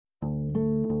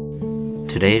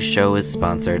Today's show is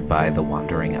sponsored by The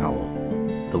Wandering Owl,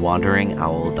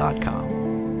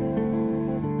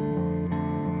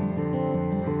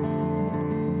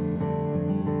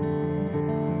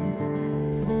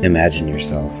 thewanderingowl.com. Imagine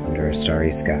yourself under a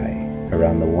starry sky,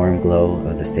 around the warm glow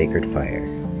of the sacred fire,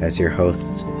 as your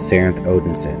hosts Sarenth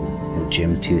Odinson and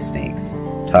Jim Two Snakes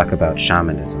talk about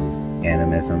shamanism,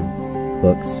 animism,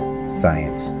 books,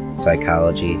 science,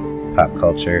 psychology, pop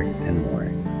culture, and more.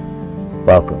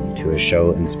 Welcome to a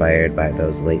show inspired by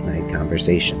those late-night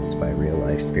conversations by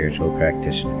real-life spiritual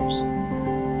practitioners.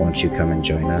 Won't you come and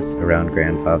join us around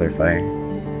Grandfather Fire?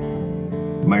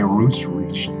 My roots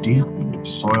reach deep into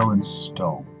soil and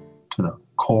stone, to the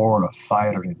core of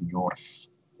fire and earth.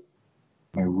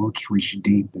 My roots reach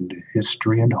deep into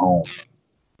history and home,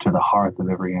 to the heart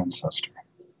of every ancestor.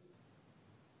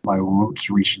 My roots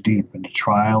reach deep into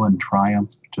trial and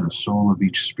triumph, to the soul of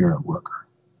each spirit worker.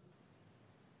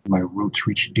 My roots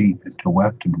reach deep into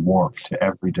weft and warp, to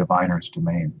every diviner's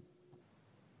domain.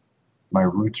 My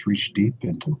roots reach deep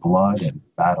into blood and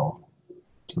battle,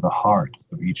 to the heart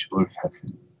of each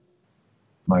Ulfhethin.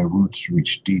 My roots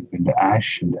reach deep into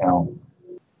ash and elm,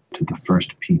 to the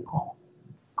first people.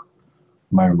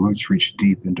 My roots reach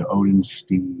deep into Odin's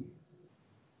steed,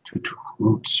 to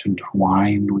roots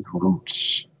entwined with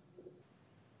roots.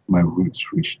 My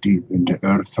roots reach deep into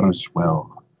Earth's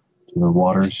well, to the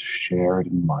waters shared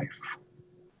in life.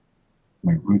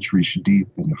 My roots reach deep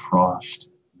into frost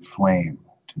and flame,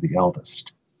 to the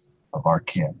eldest of our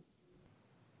kin.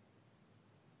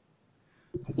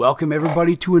 Welcome,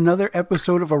 everybody, to another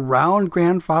episode of Around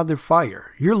Grandfather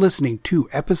Fire. You're listening to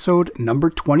episode number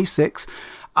 26.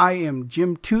 I am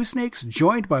Jim Two Snakes,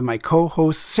 joined by my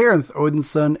co-hosts Sarenth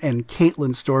Odinson and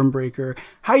Caitlin Stormbreaker.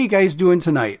 How you guys doing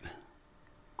tonight?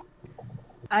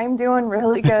 I'm doing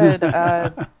really good.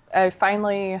 I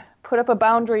finally put up a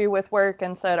boundary with work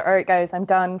and said, all right, guys, I'm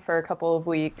done for a couple of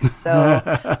weeks. So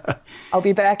I'll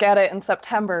be back at it in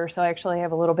September. So I actually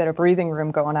have a little bit of breathing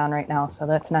room going on right now. So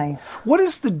that's nice. What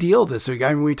is the deal this week?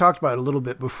 I mean, we talked about it a little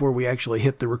bit before we actually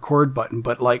hit the record button,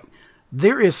 but like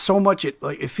there is so much,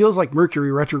 it feels like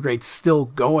Mercury retrograde's still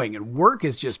going and work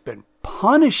has just been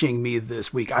punishing me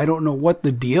this week. I don't know what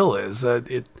the deal is.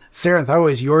 Sarenth, how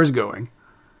is yours going?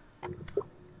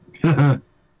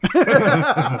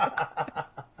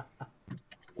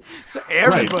 So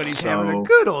everybody's having a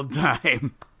good old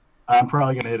time. I'm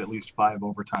probably going to hit at least 5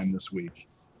 overtime this week.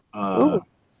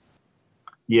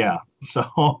 Yeah.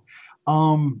 So, great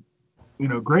on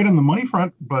the money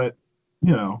front, but,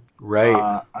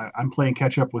 right. I'm playing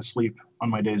catch up with sleep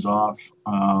on my days off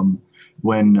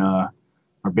when our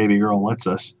baby girl lets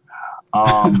us.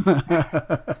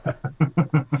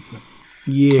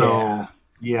 Yeah. So,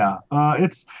 yeah.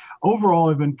 It's overall,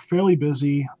 I've been fairly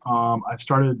busy. I've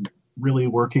started really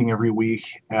working every week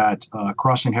at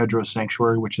Crossing Hedgerow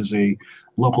Sanctuary, which is a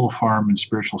local farm and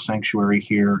spiritual sanctuary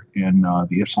here in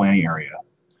the Ypsilanti area.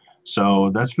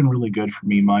 So that's been really good for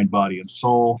me, mind, body, and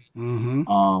soul.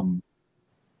 Mm-hmm.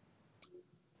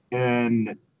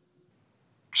 And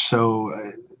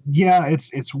so, yeah,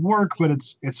 it's work, but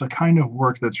it's a kind of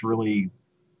work that's really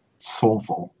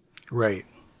soulful. Right.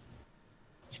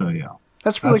 So, yeah.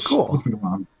 That's really cool. What's been going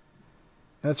on.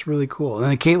 That's really cool. And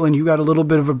then, Caitlin, you got a little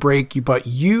bit of a break, but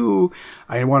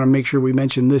I want to make sure we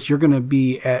mention this. You're going to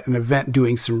be at an event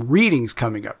doing some readings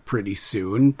coming up pretty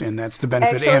soon, and that's to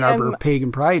benefit Ann Arbor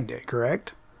Pagan Pride Day,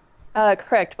 correct?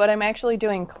 Correct, but I'm actually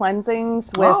doing cleansings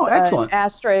with an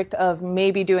asterisk of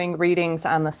maybe doing readings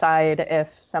on the side if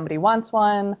somebody wants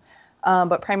one.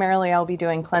 But primarily, I'll be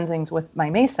doing cleansings with my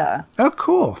Mesa. Oh,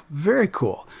 cool. Very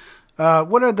cool.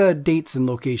 What are the dates and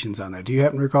locations on that? Do you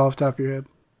happen to recall off the top of your head?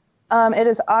 It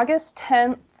is August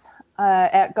 10th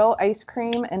at Go Ice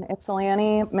Cream in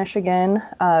Ypsilanti, Michigan,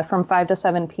 from 5 to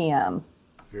 7 p.m.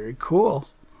 Very cool.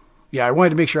 Yeah, I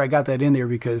wanted to make sure I got that in there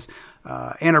because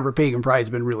Ann Arbor Pagan Pride has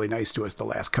been really nice to us the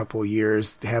last couple of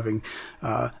years, having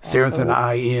Sarenth and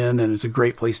I in, and it's a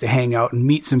great place to hang out and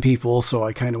meet some people. So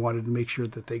I kind of wanted to make sure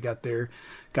that they got their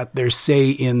say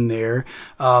in there.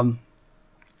 I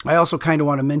also kind of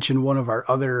want to mention one of our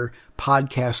other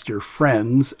podcaster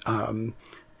friends,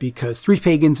 because Three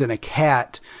Pagans and a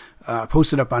Cat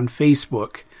posted up on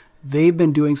Facebook. They've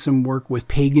been doing some work with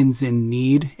Pagans in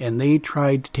Need, and they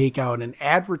tried to take out an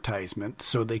advertisement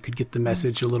so they could get the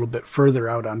message a little bit further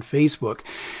out on Facebook.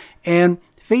 And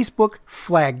Facebook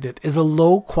flagged it as a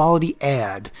low-quality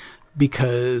ad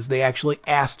because they actually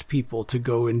asked people to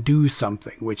go and do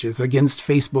something, which is against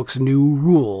Facebook's new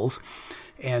rules.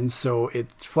 And so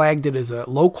it flagged it as a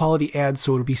low quality ad,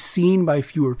 so it'll be seen by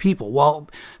fewer people. Well,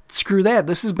 screw that.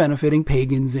 This is benefiting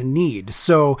pagans in need.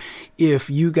 So if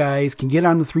you guys can get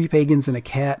on the Three Pagans and a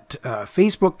Cat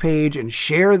Facebook page and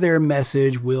share their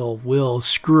message, we'll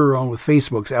screw around with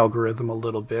Facebook's algorithm a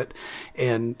little bit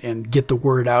and get the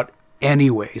word out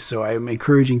anyway. So I'm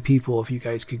encouraging people, if you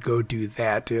guys could go do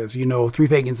that. As you know, Three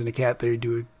Pagans and a Cat,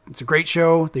 it's a great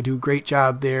show. They do a great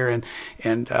job there and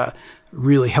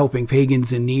really helping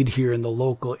pagans in need here in the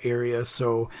local area.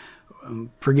 So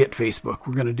forget Facebook.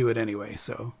 We're going to do it anyway.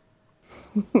 So,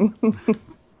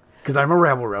 because I'm a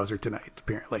rabble rouser tonight,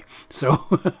 apparently. So,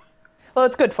 well,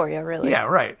 it's good for you, really. Yeah,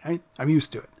 right. I'm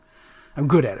used to it. I'm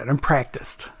good at it. I'm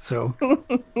practiced. So,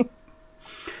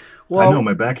 well, I know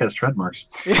my back has tread marks.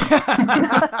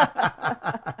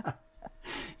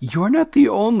 You're not the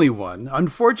only one.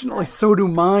 Unfortunately, so do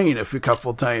mine a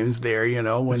couple times there,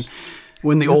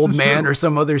 when the old man or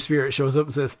some other spirit shows up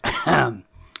and says,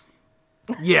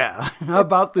 yeah, how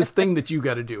about this thing that you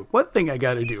got to do? What thing I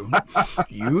got to do?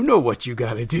 You know what you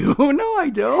got to do. No, I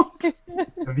don't.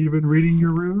 Have you been reading your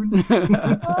runes?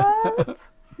 What?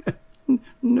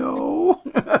 No.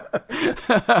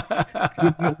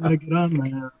 I want to get on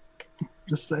that.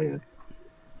 Just say it.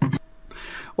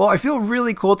 Well, I feel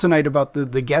really cool tonight about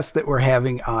the guests that we're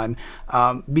having on,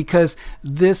 because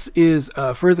this is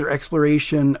a further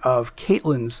exploration of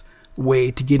Caitlin's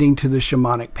way to getting to the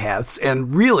shamanic paths.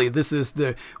 And really,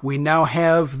 we now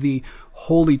have the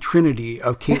holy trinity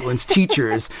of Caitlin's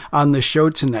teachers on the show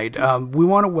tonight. We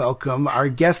want to welcome our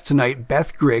guest tonight,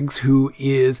 Beth Griggs, who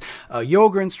is a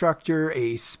yoga instructor,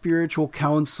 a spiritual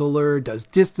counselor, does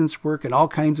distance work and all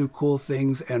kinds of cool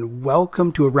things. And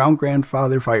welcome to Around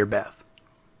Grandfather Fire, Beth.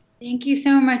 Thank you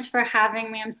so much for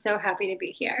having me. I'm so happy to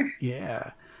be here.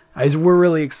 Yeah, we're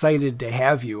really excited to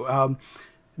have you.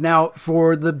 Now,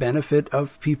 for the benefit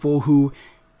of people who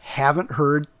haven't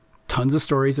heard tons of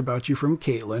stories about you from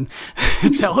Caitlin,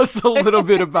 tell us a little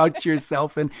bit about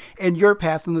yourself and your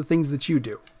path and the things that you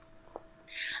do.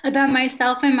 About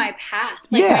myself and my path?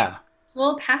 Yeah. My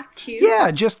spiritual path too? Yeah,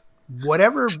 just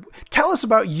whatever. Tell us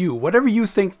about you, whatever you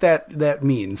think that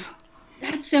means.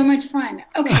 That's so much fun.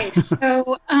 Okay,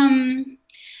 so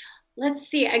let's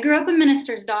see. I grew up a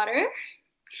minister's daughter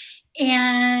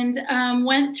and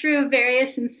went through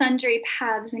various and sundry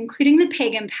paths, including the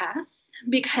pagan path,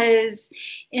 because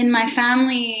in my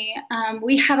family,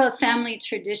 we have a family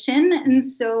tradition. And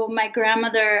so my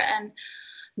grandmother and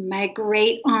my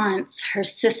great aunts, her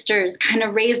sisters, kind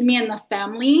of raised me in the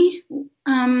family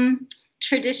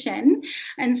tradition.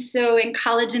 And so in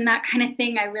college and that kind of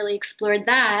thing, I really explored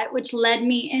that, which led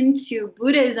me into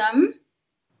Buddhism.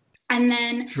 And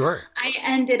then I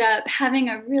ended up having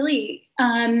a really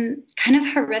kind of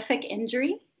horrific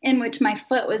injury in which my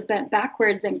foot was bent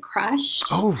backwards and crushed.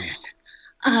 Oh.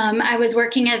 I was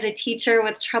working as a teacher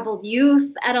with troubled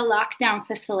youth at a lockdown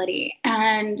facility.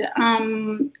 And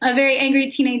a very angry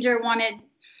teenager wanted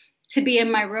to be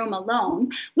in my room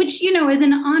alone, which, is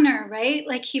an honor, right?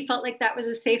 Like he felt like that was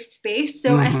a safe space.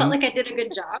 So I felt like I did a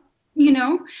good job,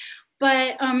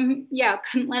 but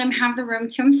couldn't let him have the room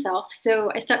to himself. So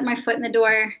I stuck my foot in the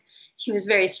door. He was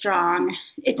very strong.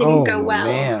 It didn't go well.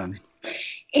 Man.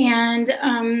 And,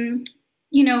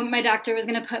 my doctor was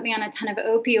going to put me on a ton of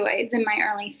opioids in my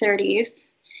early 30s.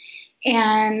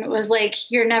 And was like,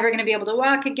 you're never going to be able to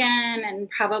walk again. And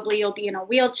probably you'll be in a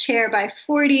wheelchair by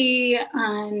 40.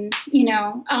 And,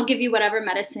 I'll give you whatever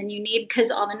medicine you need because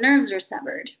all the nerves are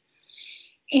severed.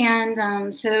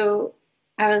 And so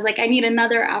I was like, I need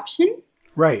another option.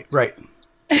 Right.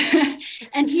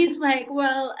 And he's like,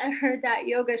 well, I heard that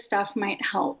yoga stuff might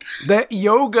help. That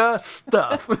yoga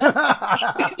stuff.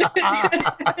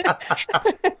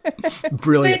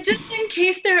 Brilliant. But just in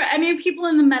case there are any people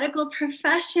in the medical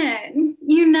profession,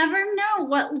 you never know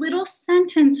what little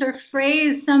sentence or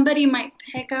phrase somebody might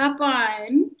pick up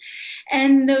on.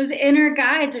 And those inner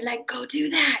guides are like, go do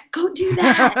that. Go do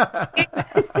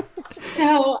that.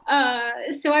 So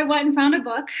I went and found a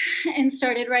book and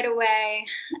started right away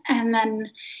and then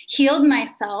healed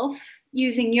myself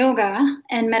using yoga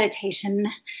and meditation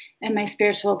and my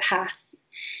spiritual path.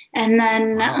 And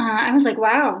then I was like,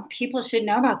 wow, people should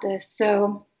know about this.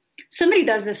 So somebody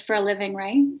does this for a living,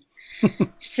 right?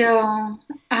 So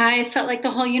I felt like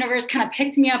the whole universe kind of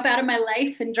picked me up out of my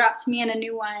life and dropped me in a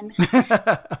new one.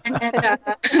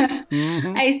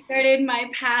 And I started my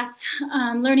path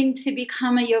learning to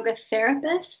become a yoga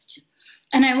therapist.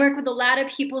 And I work with a lot of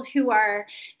people who are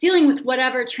dealing with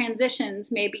whatever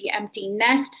transitions, maybe empty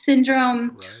nest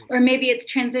syndrome, or maybe it's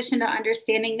transition to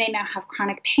understanding they now have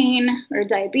chronic pain or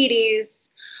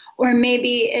diabetes, or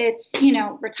maybe it's,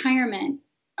 retirement,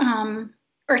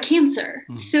 or cancer.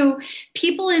 So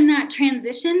people in that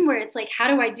transition where it's like, how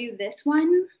do I do this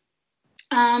one?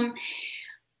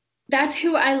 That's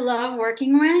who I love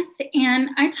working with. And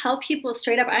I tell people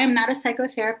straight up, I am not a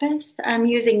psychotherapist. I'm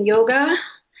using yoga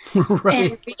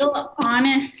and real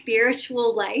honest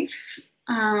spiritual life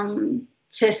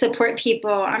to support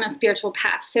people on a spiritual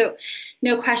path. So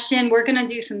no question, we're going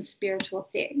to do some spiritual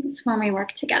things when we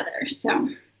work together. So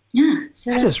yeah.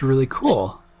 So that is really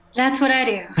cool. That's what I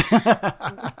do.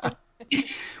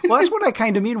 Well, that's what I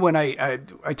kind of mean when I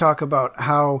talk about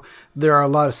how there are a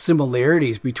lot of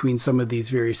similarities between some of these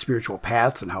various spiritual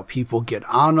paths and how people get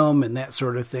on them and that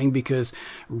sort of thing, because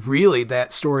really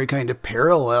that story kind of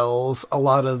parallels a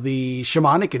lot of the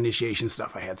shamanic initiation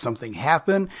stuff. I had something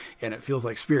happen and it feels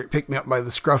like spirit picked me up by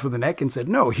the scruff of the neck and said,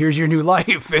 no, here's your new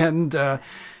life. And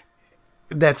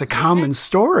that's a common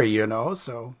story, you know,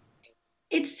 so.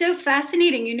 It's so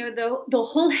fascinating, you know, the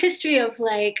whole history of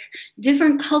like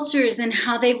different cultures and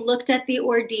how they've looked at the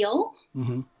ordeal,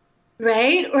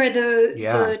 right? Or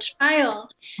the trial.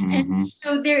 And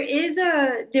so there's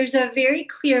a very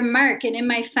clear mark. And in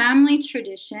my family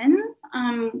tradition,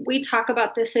 we talk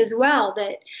about this as well,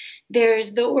 that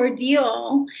there's the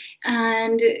ordeal.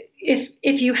 And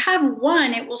if you have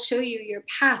one, it will show you your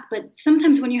path. But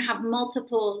sometimes when you have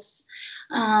multiples,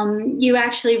 you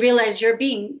actually realize you're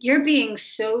being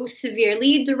so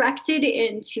severely directed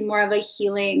into more of a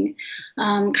healing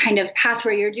kind of path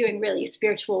where you're doing really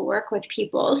spiritual work with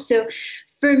people. So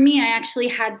for me, I actually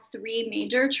had 3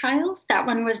 major trials. That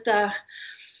one was the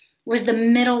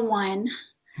middle one,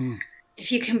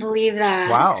 if you can believe that.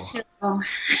 Wow.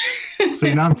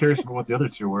 So now I'm curious about what the other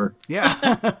 2 were.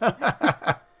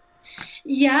 Yeah.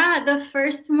 Yeah, the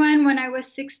first one, when I was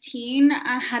 16,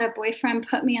 I had a boyfriend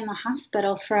put me in the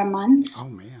hospital for a month. Oh,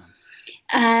 man.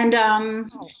 And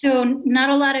so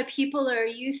not a lot of people are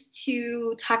used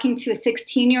to talking to a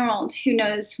 16-year-old who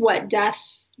knows what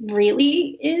death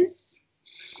really is.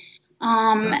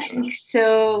 And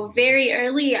so very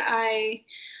early, I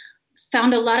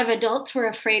found a lot of adults were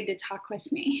afraid to talk with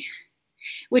me,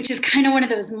 which is kind of one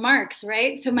of those marks,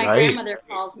 right? So my grandmother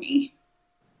calls me.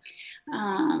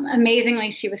 Amazingly,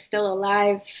 she was still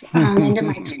alive into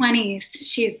my 20s.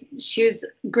 She was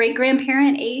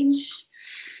great-grandparent age.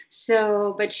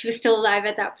 So, but she was still alive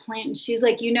at that point. And she's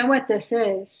like, you know what this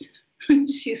is?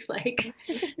 She's like,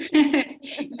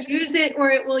 use it or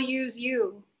it will use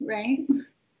you, right?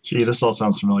 Gee, this all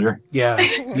sounds familiar. Yeah,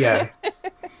 yeah.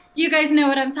 You guys know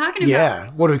what I'm talking about. Yeah.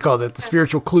 What do we call that? The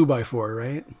spiritual clue by 4,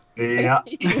 right? Yeah.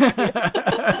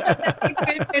 That's a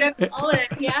good way to call it.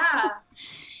 Yeah.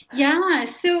 Yeah.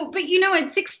 So, but you know,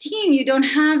 at 16, you don't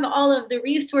have all of the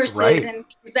resources and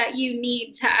things that you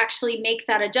need to actually make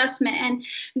that adjustment. And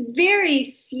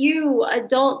very few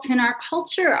adults in our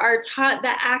culture are taught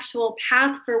the actual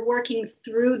path for working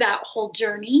through that whole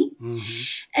journey.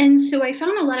 And so I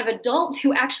found a lot of adults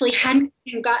who actually hadn't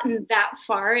even gotten that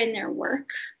far in their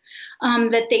work,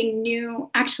 that they knew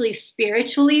actually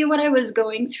spiritually what I was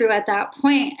going through at that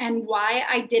point and why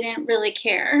I didn't really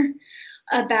care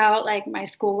about like my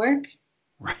schoolwork.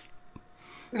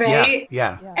 Right.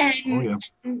 Yeah. And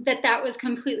that was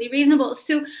completely reasonable.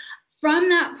 So from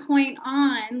that point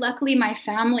on, luckily my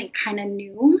family kind of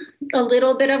knew a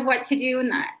little bit of what to do,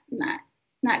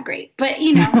 not great, but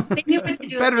you know, they knew what to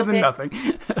do. Better than nothing.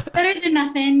 Better than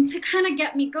nothing to kind of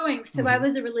get me going. So I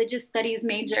was a religious studies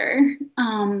major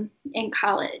in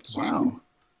college. Wow. And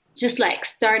just like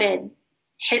started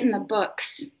hitting the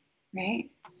books, right?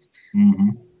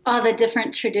 All the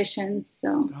different traditions.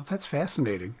 So that's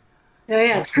fascinating. Oh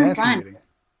yeah, that's fascinating. Fun.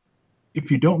 If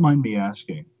you don't mind me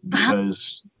asking,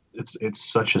 because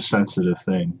it's such a sensitive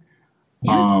thing.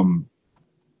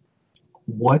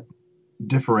 What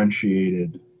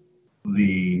differentiated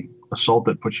the assault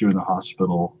that put you in the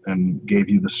hospital and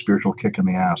gave you the spiritual kick in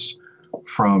the ass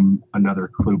from another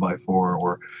clue by 4,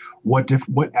 or what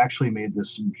actually made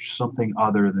this something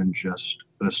other than just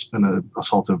an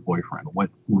assaultive boyfriend? What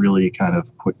really kind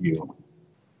of put you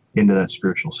into that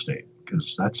spiritual state?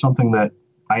 Because that's something that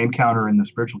I encounter in the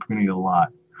spiritual community a lot,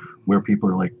 where people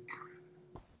are like,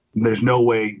 there's no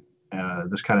way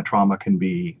this kind of trauma can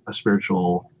be a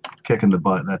spiritual kick in the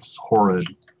butt. That's horrid.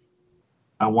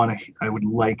 I would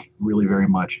like really very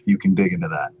much if you can dig into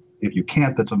that. If you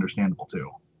can't, that's understandable too.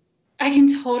 I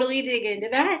can totally dig into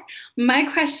that. My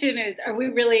question is, are we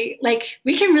really, like,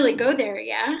 we can really go there,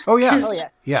 yeah? Oh, yeah. Oh, yeah.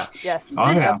 Yeah. Yes. Oh,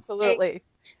 yeah. Absolutely.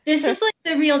 This is like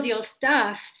the real deal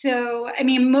stuff. So, I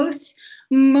mean,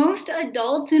 most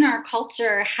adults in our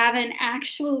culture haven't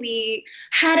actually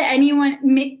had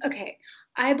anyone, okay,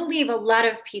 I believe a lot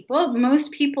of people,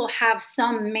 most people have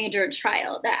some major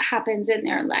trial that happens in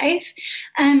their life.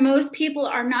 And most people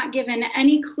are not given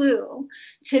any clue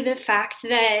to the fact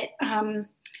that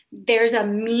there's a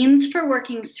means for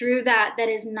working through that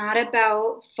is not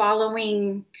about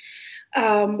following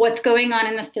what's going on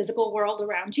in the physical world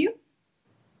around you.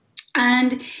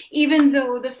 And even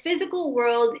though the physical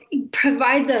world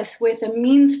provides us with a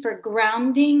means for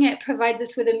grounding, it provides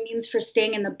us with a means for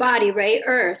staying in the body, right?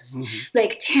 Earth,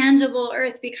 like tangible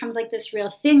earth becomes like this real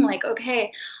thing. Like,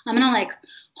 okay, I'm going to like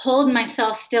hold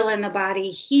myself still in the body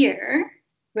here,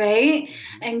 right?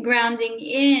 And grounding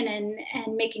in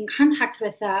and making contact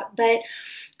with that. But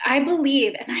I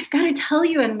believe, and I've got to tell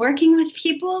you, in working with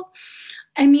people,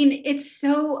 I mean, it's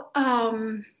so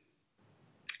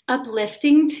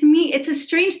uplifting to me. It's a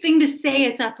strange thing to say,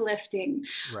 it's uplifting,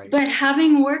 right? But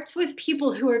having worked with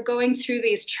people who are going through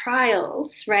these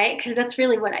trials, right? Because that's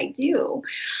really what I do.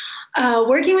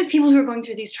 Working with people who are going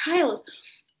through these trials,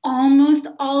 almost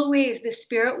always the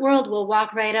spirit world will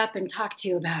walk right up and talk to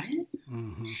you about it.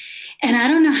 And I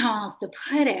don't know how else to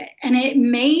put it. And it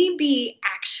may be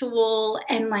actual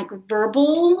and like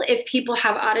verbal if people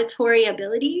have auditory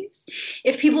abilities.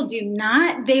 If people do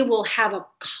not, they will have a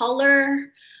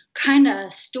color kind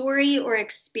of story or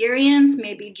experience.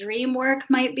 Maybe dream work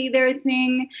might be their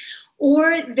thing.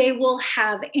 Or they will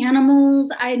have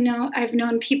animals. I've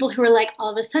known people who are like,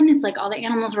 all of a sudden, it's like all the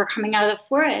animals were coming out of the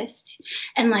forest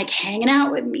and like hanging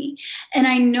out with me. And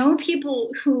I know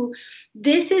people who,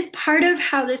 this is part of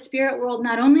how the spirit world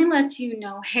not only lets you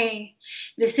know, hey,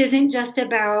 this isn't just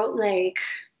about like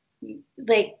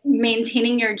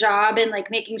maintaining your job and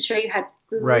like making sure you had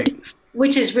food, right,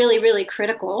 which is really, really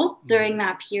critical during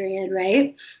that period,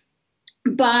 right?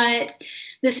 But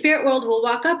the spirit world will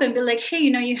walk up and be like, hey,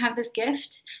 you have this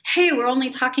gift. Hey, we're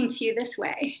only talking to you this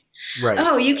way. Right.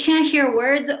 Oh, you can't hear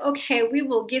words? Okay, we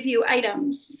will give you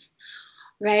items.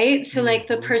 Right? So like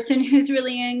the person who's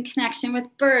really in connection with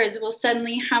birds will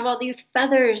suddenly have all these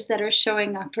feathers that are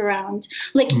showing up around,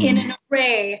 like in an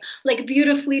array, like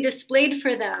beautifully displayed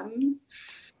for them.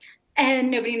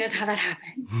 And nobody knows how that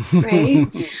happened.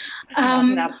 Right?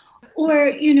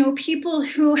 Or, people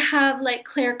who have like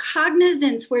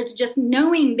claircognizance where it's just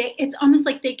knowing, it's almost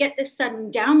like they get this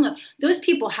sudden download. Those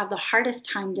people have the hardest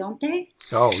time, don't they?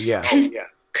 Oh, yeah.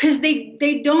 Because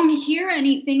they don't hear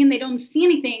anything and they don't see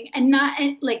anything, and not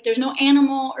like there's no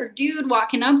animal or dude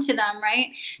walking up to them, right?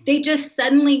 They just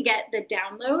suddenly get the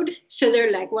download. So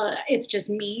they're like, well, it's just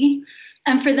me.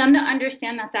 And for them to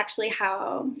understand that's actually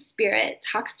how spirit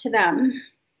talks to them.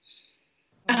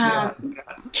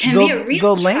 Can be a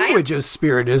real the language of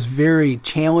spirit is very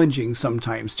challenging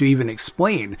sometimes to even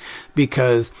explain,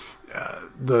 because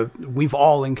we've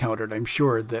all encountered, I'm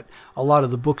sure, that a lot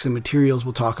of the books and materials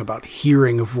will talk about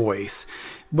hearing a voice,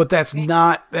 but there's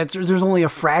only a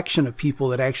fraction of people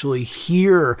that actually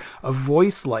hear a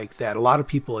voice like that. A lot of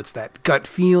people, it's that gut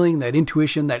feeling, that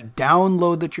intuition, that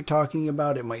download that you're talking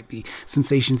about. It might be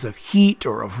sensations of heat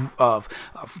or of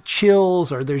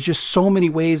chills, or there's just so many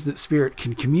ways that spirit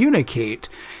can communicate.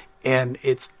 And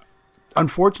it's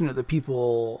unfortunate that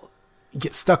people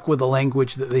get stuck with a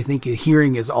language that they think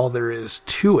hearing is all there is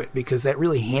to it, because that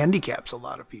really handicaps a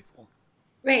lot of people.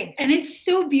 Right. And it's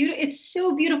so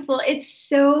beautiful. It's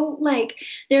so like,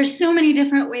 there's so many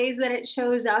different ways that it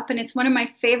shows up. And it's one of my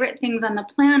favorite things on the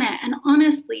planet. And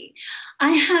honestly,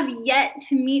 I have yet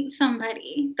to meet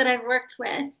somebody that I've worked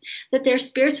with that their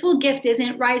spiritual gift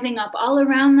isn't rising up all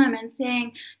around them and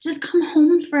saying, just come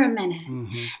home for a minute.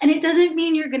 And it doesn't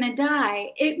mean you're going to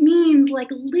die. It means like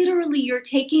literally you're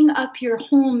taking up your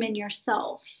home in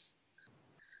yourself.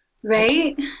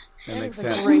 Right? That makes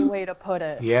sense. sense. A great way to put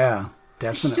it. Yeah.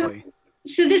 Definitely.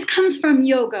 So this comes from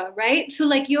yoga, right? So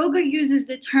like yoga uses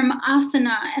the term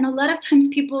asana, and a lot of times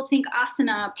people think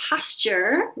asana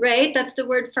posture, right? That's the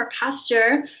word for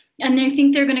posture. And they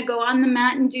think they're going to go on the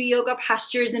mat and do yoga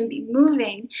postures and be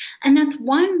moving. And that's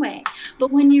one way. But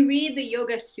when you read the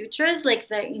Yoga Sutras, like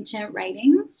the ancient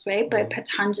writings, right, by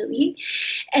Patanjali,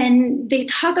 and they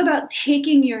talk about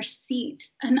taking your seat.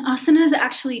 And asana is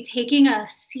actually taking a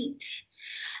seat.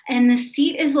 And the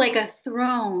seat is like a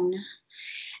throne.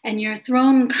 And your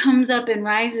throne comes up and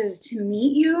rises to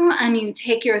meet you, and you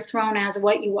take your throne as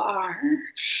what you are.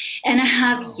 And I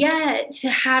have yet to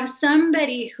have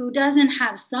somebody who doesn't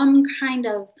have some kind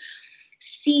of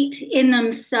seat in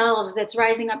themselves that's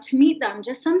rising up to meet them.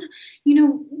 Just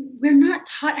we're not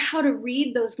taught how to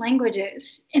read those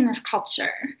languages in this culture.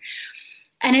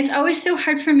 And it's always so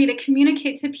hard for me to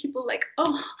communicate to people like,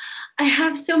 oh, I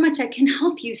have so much. I can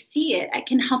help you see it. I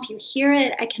can help you hear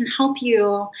it. I can help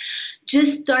you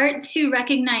just start to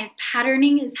recognize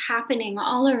patterning is happening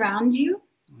all around you.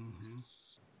 Mm-hmm.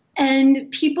 And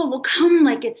people will come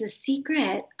like it's a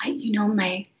secret.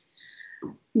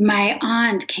 My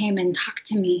aunt came and talked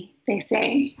to me, they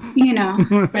say,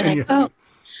 they're like, oh,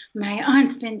 my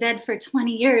aunt's been dead for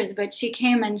 20 years, but she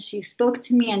came and she spoke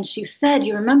to me and she said,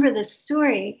 you remember this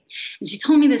story? And she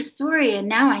told me this story, and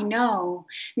now I know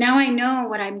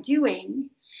what I'm doing.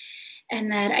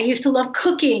 And that I used to love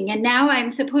cooking, and now I'm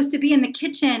supposed to be in the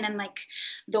kitchen, and like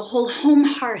the whole home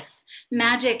hearth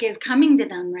magic is coming to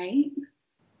them, right?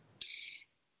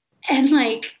 And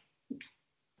like,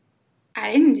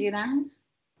 I didn't do that.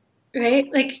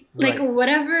 Right? Like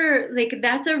whatever, like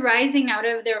that's arising out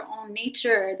of their own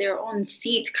nature, their own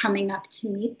seat coming up to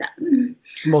meet them.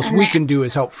 Most we can do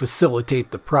is help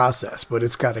facilitate the process, but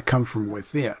it's got to come from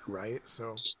within, right?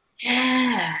 So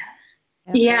yeah.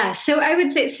 So I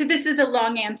would say, so this is a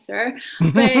long answer,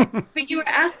 but you were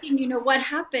asking, what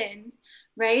happened,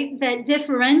 right? That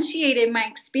differentiated my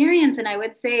experience. And I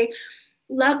would say,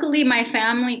 luckily my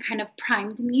family kind of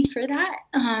primed me for that.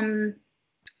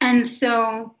 And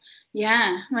so,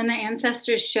 yeah, when the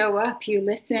ancestors show up, you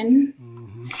listen.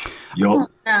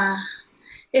 Mm-hmm.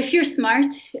 If you're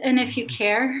smart and if you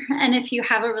care and if you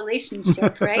have a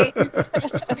relationship, right?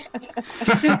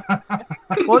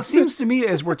 Well, it seems to me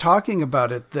as we're talking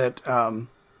about it that,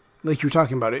 like you're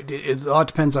talking about it, it all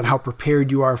depends on how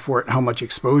prepared you are for it, how much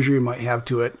exposure you might have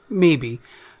to it, maybe.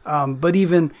 But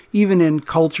even in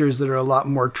cultures that are a lot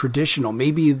more traditional,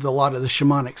 maybe a lot of the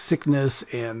shamanic sickness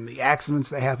and the accidents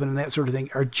that happen and that sort of thing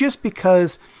are just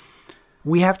because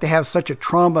we have to have such a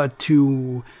trauma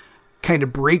to kind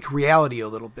of break reality a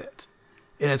little bit.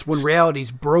 And it's when reality's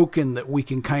broken that we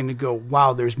can kind of go,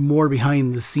 wow, there's more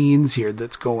behind the scenes here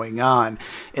that's going on.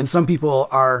 And some people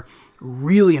are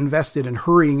really invested in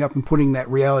hurrying up and putting that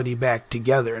reality back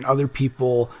together. And other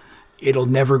people, it'll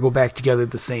never go back together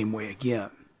the same way again.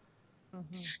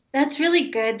 That's really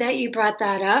good that you brought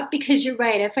that up, because you're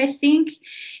right. If I think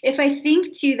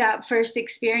to that first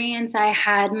experience I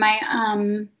had,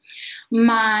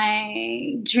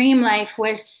 my dream life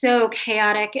was so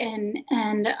chaotic and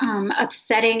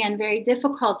upsetting and very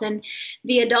difficult. And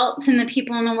the adults and the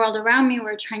people in the world around me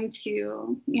were trying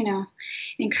to,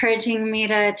 encouraging me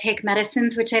to take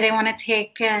medicines, which I didn't want to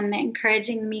take, and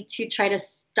encouraging me to try to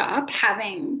stop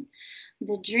having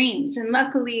the dreams. And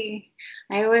luckily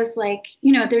I was like,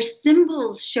 there's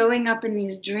symbols showing up in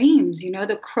these dreams,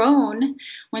 the crone,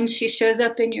 when she shows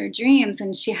up in your dreams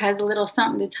and she has a little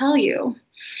something to tell you,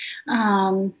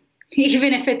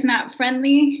 even if it's not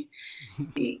friendly.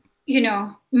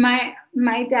 My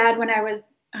dad, when I was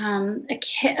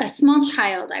a small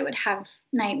child, I would have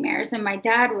nightmares, and my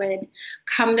dad would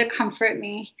come to comfort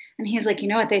me, and he's like,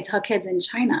 what they tell kids in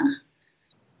China?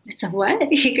 I said, what?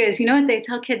 He goes, what they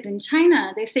tell kids in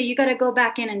China? They say, you got to go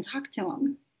back in and talk to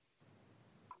them.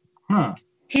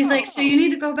 He's like, so you need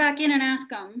to go back in and ask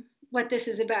them what this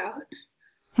is about.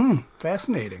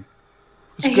 Fascinating.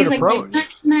 It's a good approach. Like, not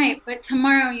tonight, but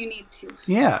tomorrow you need to.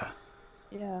 Yeah.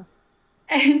 Yeah.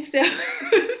 And so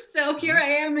here I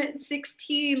am at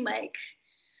 16, like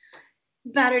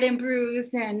battered and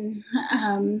bruised and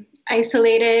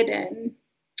isolated, and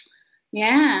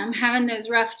yeah, I'm having those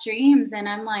rough dreams, and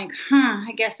I'm like,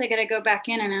 I guess I got to go back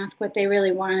in and ask what they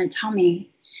really want to tell me.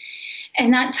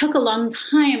 And that took a long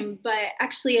time, but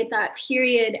actually at that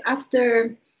period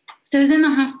after, so I was in the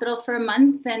hospital for a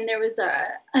month, and there was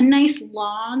a nice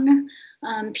long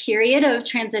period of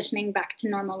transitioning back to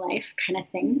normal life kind of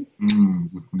thing.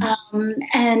 Mm-hmm.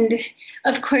 And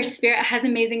of course, Spirit has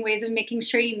amazing ways of making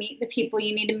sure you meet the people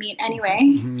you need to meet anyway.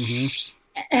 Mm-hmm.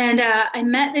 And I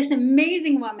met this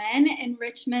amazing woman in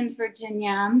Richmond,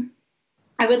 Virginia.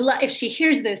 I would love, if she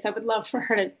hears this, I would love for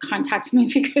her to contact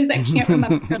me, because I can't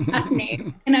remember her last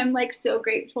name. And I'm like so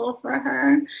grateful for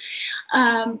her.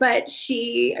 But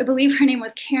I believe her name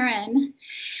was Karen.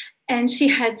 And she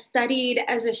had studied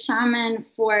as a shaman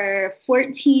for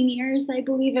 14 years, I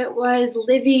believe it was,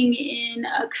 living in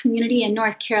a community in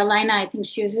North Carolina. I think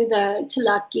she was with a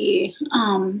Tulaki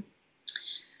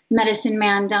medicine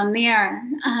man down there,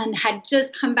 and had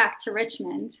just come back to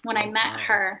Richmond when I met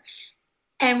her,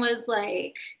 and was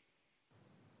like,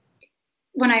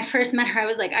 when I first met her, I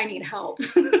was like, I need help.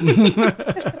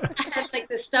 I had like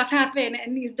this stuff happen,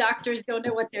 and these doctors don't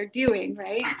know what they're doing,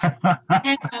 right?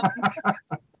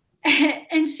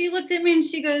 And she looked at me and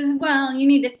she goes, well, you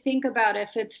need to think about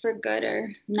if it's for good or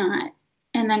not,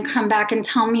 and then come back and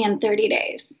tell me in 30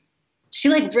 days. She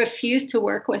like refused to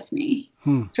work with me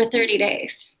for 30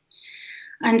 days.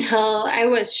 Until I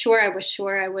was sure I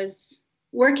was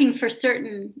working for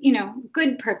certain,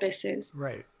 good purposes.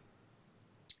 Right.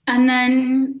 And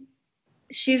then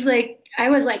she's like, I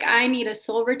was like, I need a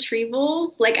soul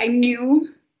retrieval. Like I knew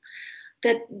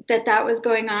that was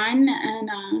going on.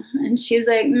 And she was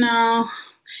like, no,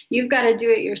 you've got to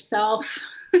do it yourself.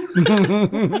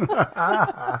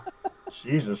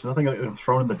 Jesus, nothing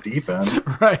thrown in the deep end.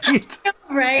 Right.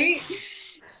 Right.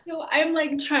 So I'm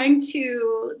like trying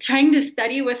to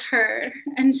study with her,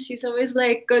 and she's always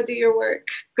like, go do your work,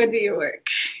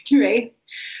 right?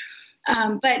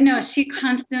 But no, she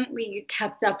constantly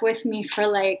kept up with me for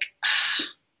like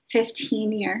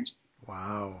 15 years.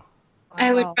 Wow.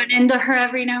 I would run into her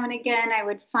every now and again. I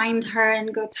would find her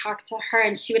and go talk to her,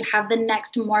 and she would have the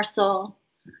next morsel.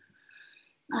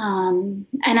 And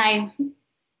I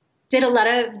did a lot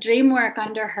of dream work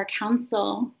under her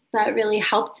counsel that really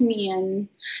helped me. And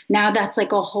now that's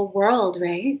like a whole world,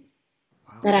 right?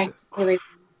 Wow. That I really,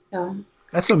 so.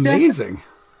 That's amazing.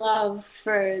 So love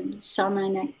for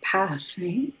shamanic path,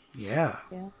 right? Yeah.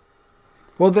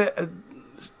 Well,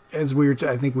 as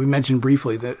I think we mentioned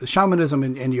briefly, the shamanism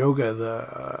and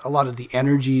yoga, a lot of the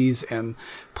energies and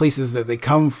places that they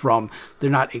come from, they're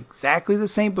not exactly the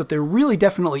same, but they're really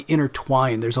definitely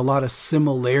intertwined. There's a lot of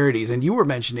similarities. And you were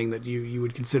mentioning that you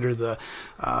would consider the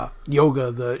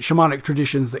yoga, the shamanic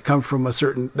traditions that come from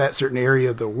that certain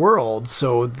area of the world.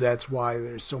 So that's why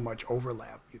there's so much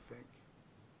overlap, you think?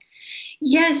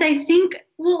 Yes, I think,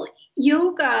 well,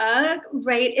 yoga,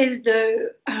 right, is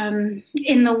the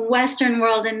in the Western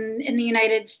world, in the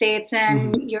United States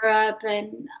and Europe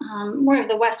and more of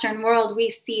the Western world, we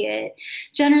see it.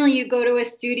 Generally, you go to a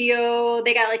studio,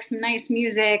 they got like some nice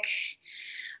music,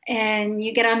 and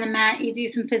you get on the mat, you do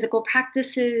some physical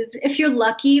practices. If you're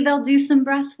lucky, they'll do some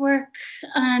breath work,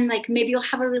 and like maybe you'll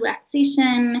have a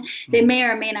relaxation. They may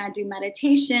or may not do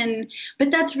meditation,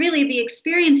 but that's really the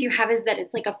experience you have, is that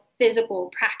it's like a physical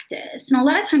practice. And a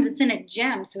lot of times it's in a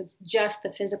gym, so it's just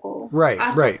the physical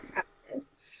practice.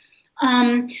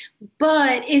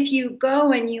 But if you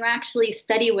go and you actually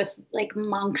study with like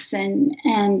monks and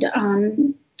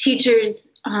teachers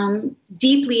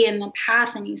deeply in the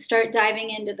path, and you start diving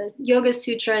into the Yoga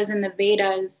Sutras and the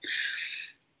Vedas.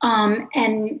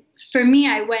 And for me,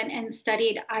 I went and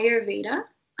studied Ayurveda.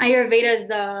 Ayurveda is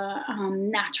the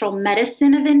natural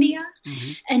medicine of India.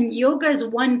 And yoga is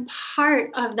one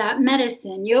part of that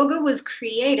medicine. Yoga was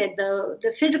created,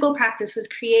 the physical practice was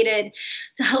created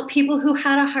to help people who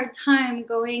had a hard time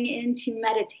going into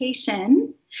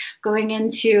meditation, going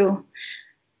into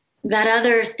that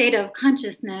other state of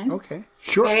consciousness. Okay,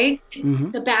 sure. Right?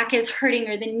 The back is hurting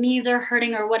or the knees are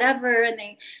hurting or whatever, and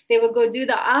they would go do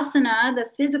the asana, the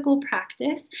physical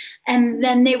practice, and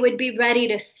then they would be ready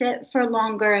to sit for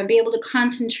longer and be able to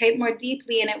concentrate more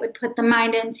deeply, and it would put the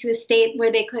mind into a state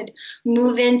where they could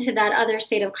move into that other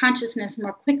state of consciousness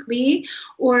more quickly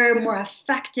or more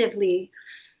effectively.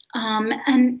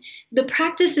 And the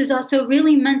practice is also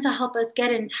really meant to help us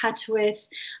get in touch with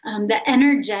the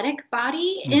energetic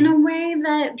body in a way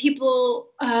that people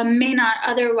may not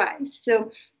otherwise. So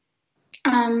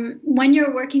when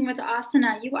you're working with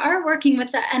asana, you are working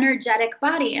with the energetic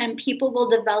body, and people will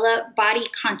develop body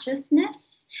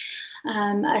consciousness.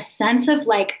 A sense of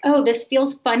like, oh, this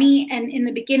feels funny. And in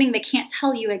the beginning, they can't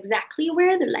tell you exactly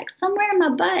where. They're like, somewhere in my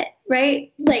butt,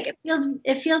 right? Like it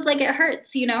feels like it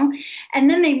hurts, And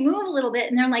then they move a little bit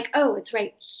and they're like, oh, it's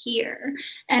right here.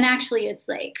 And actually it's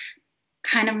like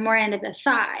kind of more into the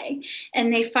thigh.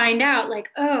 And they find out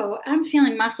like, oh, I'm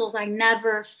feeling muscles I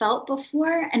never felt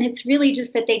before. And it's really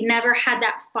just that they never had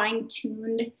that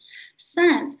fine-tuned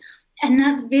sense. And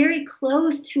that's very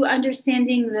close to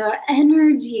understanding the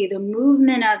energy, the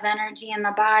movement of energy in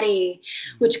the body,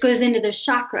 which goes into the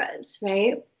chakras,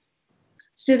 right?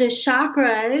 So the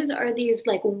chakras are these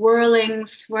like whirling,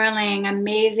 swirling,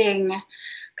 amazing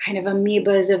kind of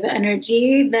amoebas of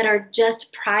energy that are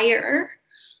just prior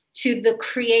to the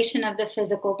creation of the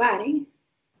physical body.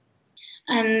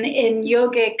 And in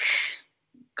yogic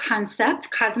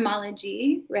concept,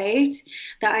 cosmology, right?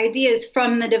 The idea is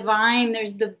from the divine,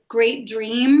 there's the great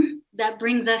dream that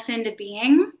brings us into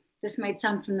being. This might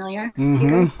sound familiar.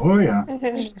 Oh, yeah.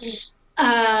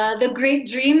 The great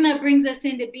dream that brings us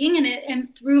into being,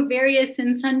 and through various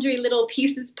and sundry little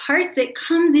pieces, parts, it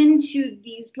comes into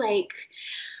these like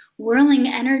whirling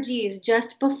energies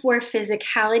just before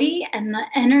physicality, and the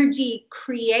energy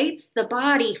creates the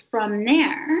body from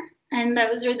there. And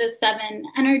those are the 7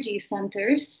 energy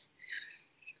centers.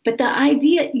 But the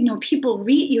idea, people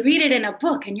you read it in a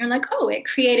book and you're like, oh, it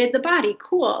created the body.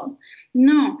 Cool.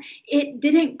 No, it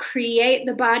didn't create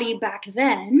the body back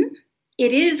then.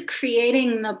 It is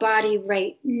creating the body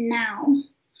right now.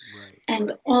 Right.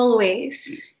 And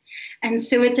always. And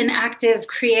so it's an active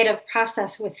creative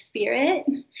process with spirit.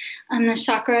 And the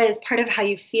chakra is part of how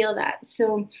you feel that.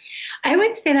 So I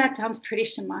would say that sounds pretty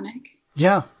shamanic.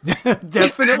 Yeah,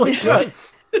 definitely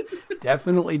does.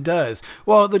 Definitely does.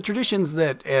 Well, the traditions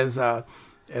that as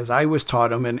I was taught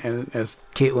them and as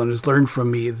Caitlin has learned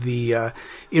from me,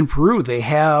 in Peru, they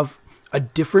have a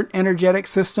different energetic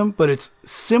system, but it's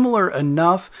similar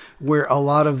enough where a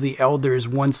lot of the elders,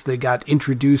 once they got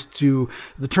introduced to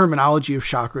the terminology of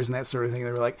chakras and that sort of thing,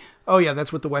 they were like, oh yeah,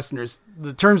 that's what the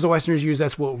terms the Westerners use,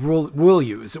 that's what we'll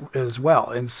use as well.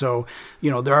 And so,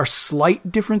 there are slight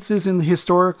differences in the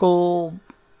historical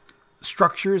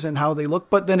structures and how they look.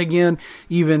 But then again,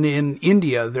 even in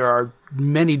India, there are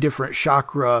many different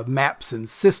chakra maps and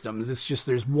systems. It's just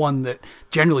there's one that,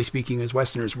 generally speaking, as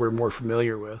Westerners, we're more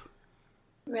familiar with.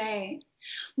 Right.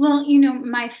 Well,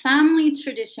 my family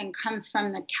tradition comes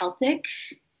from the Celtic.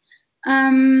 I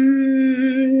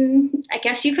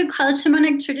guess you could call it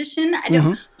shamanic tradition.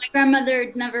 My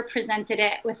grandmother never presented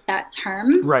it with that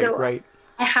term. Right, so right.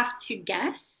 I have to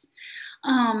guess.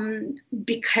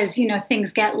 Because,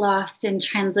 things get lost in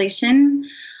translation.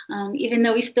 Even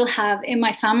though we still have in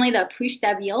my family the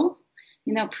pushtabil,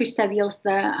 pushtabil's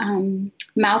the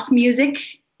mouth music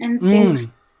and things.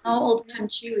 Old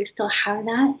country, we still have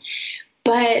that.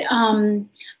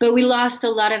 But we lost a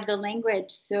lot of the language.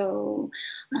 So,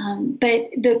 but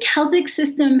the Celtic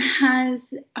system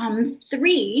has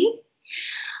 3,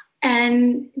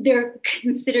 and they're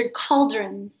considered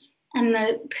cauldrons. And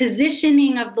the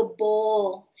positioning of the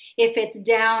bowl, if it's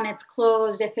down, it's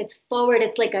closed. If it's forward,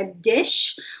 it's like a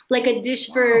dish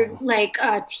for like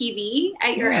a TV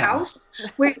at your house,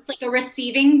 where it's like a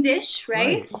receiving dish,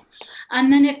 right?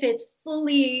 And then if it's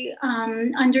fully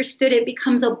understood, it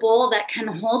becomes a bowl that can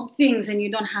hold things and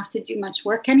you don't have to do much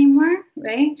work anymore,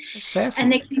 right? That's fascinating.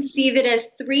 And they conceive it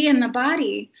as 3 in the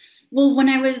body. Well, when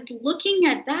I was looking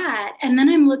at that, and then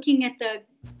I'm looking at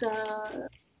the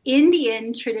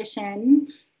Indian tradition,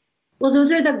 well,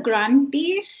 those are the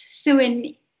granthis. So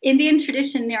in Indian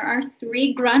tradition, there are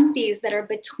 3 granthis that are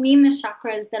between the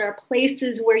chakras, that are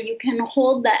places where you can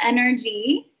hold the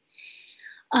energy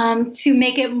to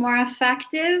make it more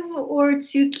effective or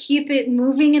to keep it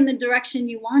moving in the direction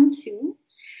you want to.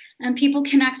 And people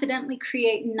can accidentally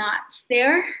create knots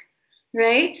there,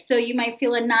 right? So you might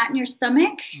feel a knot in your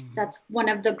stomach. That's one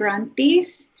of the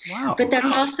granthis. Wow. But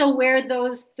that's also where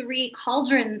those 3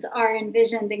 cauldrons are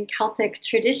envisioned in Celtic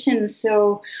tradition.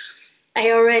 So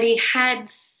I already had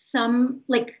some,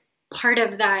 part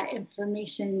of that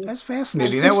information. That's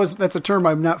fascinating. That's a term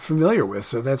I'm not familiar with,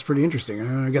 so that's pretty interesting.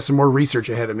 I got some more research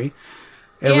ahead of me.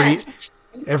 Every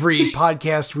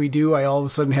podcast we do, I all of a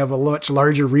sudden have a much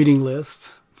larger reading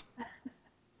list.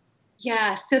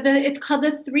 Yeah, so it's called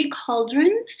the 3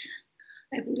 cauldrons.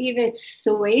 I believe it's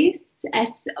Sois,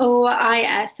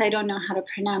 Sois. I don't know how to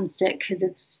pronounce it because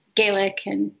it's Gaelic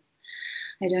and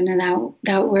I don't know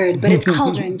that word, but it's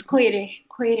cauldrons, coire,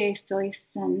 sois,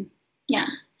 and yeah.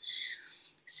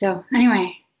 So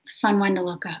anyway, it's a fun one to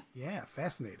look up. Yeah,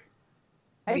 fascinating.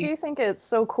 I do think it's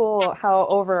so cool how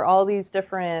over all these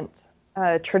different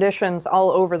traditions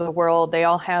all over the world, they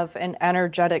all have an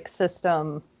energetic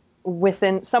system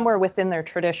somewhere within their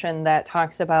tradition that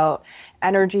talks about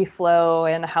energy flow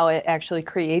and how it actually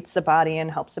creates the body and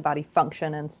helps the body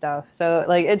function and stuff. So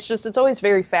it's always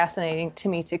very fascinating to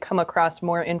me to come across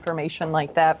more information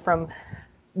like that from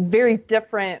very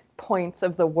different points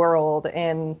of the world.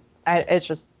 And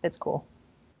it's cool.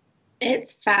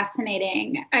 It's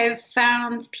fascinating. I've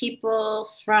found people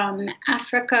from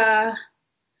Africa,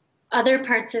 other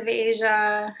parts of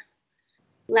Asia,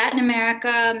 Latin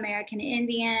America, American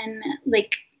Indian,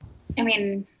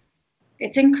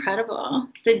 it's incredible.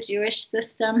 The Jewish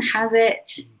system has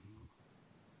it.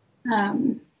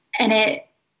 And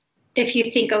if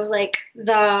you think of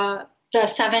the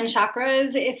 7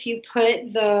 chakras, if you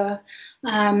put the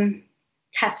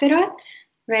Tefirot,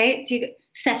 right?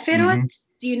 Sefirot,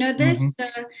 do you know this?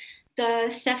 The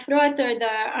Sefirot or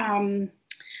the,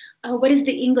 what is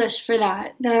the English for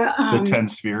that? The 10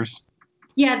 spheres.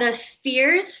 Yeah, the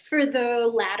spheres for the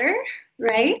ladder,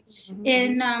 right?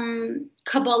 In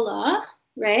Kabbalah,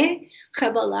 right?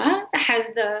 Kabbalah has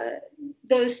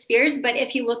those spheres, but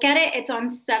if you look at it, it's on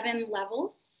 7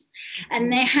 levels.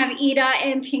 And they have Ida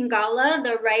and Pingala,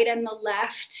 the right and the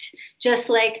left, just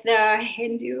like the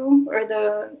Hindu or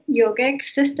the yogic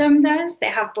system does. They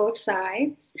have both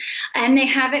sides. And they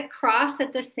have it cross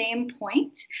at the same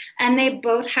point. And they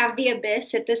both have the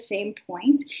abyss at the same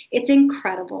point. It's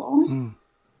incredible.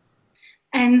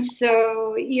 And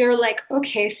so you're like,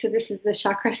 okay, so this is the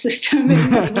chakra system.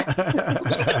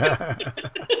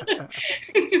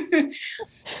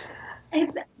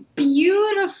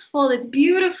 beautiful. It's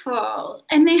beautiful.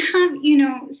 And they have,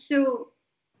 so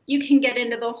you can get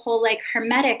into the whole like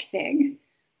Hermetic thing.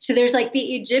 So there's like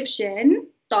the Egyptian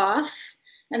Thoth,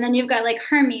 and then you've got like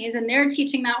Hermes, and they're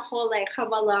teaching that whole like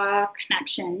Kabbalah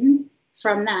connection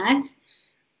from that.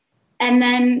 And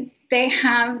then they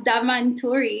have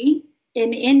Dhamantari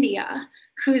in India,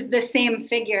 who's the same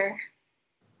figure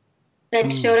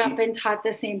that showed up and taught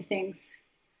the same things.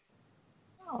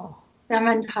 Oh.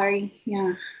 Dhamantari,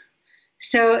 yeah.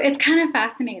 So it's kind of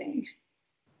fascinating.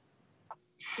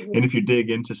 And if you dig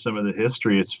into some of the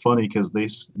history, it's funny because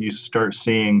you start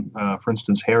seeing, for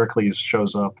instance, Heracles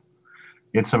shows up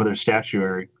in some of their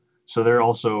statuary. So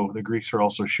the Greeks are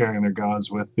also sharing their gods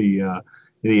with the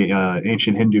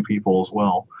ancient Hindu people as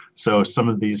well. So some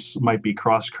of these might be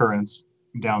cross currents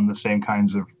down the same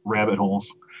kinds of rabbit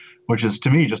holes, which is to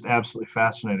me just absolutely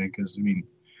fascinating because, I mean,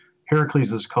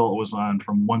 Heracles' cult was on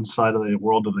from one side of the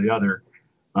world to the other.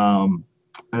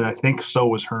 And I think so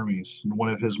was Hermes. One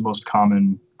of his most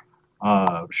common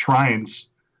shrines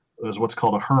is what's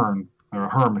called a herm,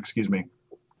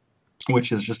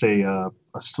 which is just a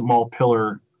small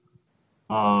pillar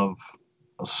of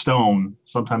a stone,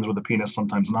 sometimes with a penis,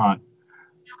 sometimes not.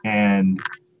 And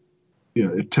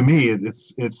to me,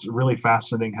 it's really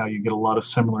fascinating how you get a lot of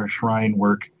similar shrine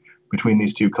work between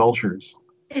these two cultures.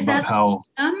 Is that how?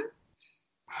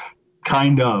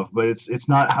 Kind of, but it's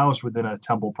not housed within a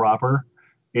temple proper.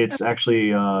 It's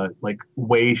actually like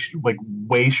way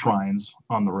shrines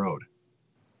on the road.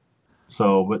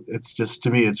 So, but it's just, to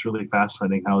me, it's really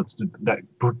fascinating how it's that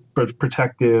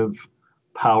protective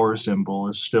power symbol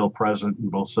is still present in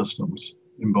both systems,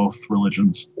 in both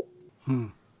religions.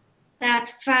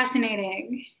 That's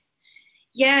fascinating.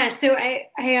 Yeah, so I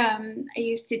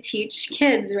used to teach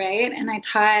kids, right? And I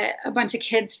taught a bunch of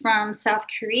kids from South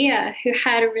Korea who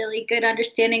had a really good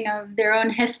understanding of their own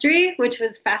history, which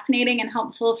was fascinating and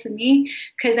helpful for me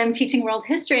because I'm teaching world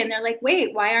history and they're like,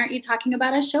 wait, why aren't you talking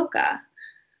about Ashoka?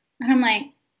 And I'm like,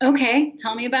 okay,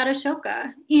 tell me about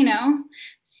Ashoka,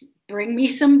 bring me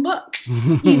some books,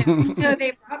 So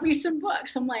they brought me some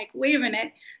books. I'm like, wait a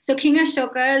minute. So King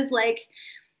Ashoka is like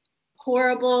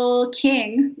horrible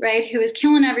king, right, who is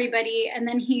killing everybody, and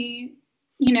then he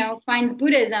finds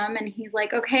Buddhism and he's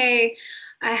like, okay,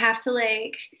 I have to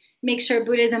like make sure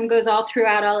Buddhism goes all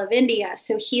throughout all of India.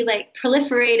 So he like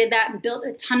proliferated that and built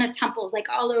a ton of temples like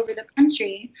all over the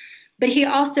country. But he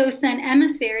also sent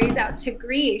emissaries out to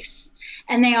Greece,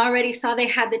 and they already saw they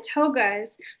had the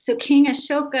togas. So King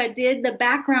Ashoka did the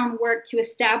background work to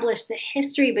establish the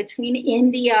history between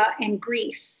India and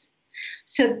Greece.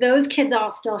 So those kids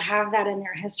all still have that in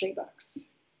their history books.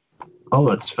 Oh,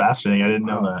 that's fascinating. I didn't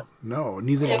know that. No,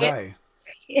 neither did I.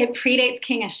 It predates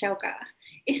King Ashoka.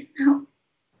 It's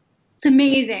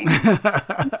amazing.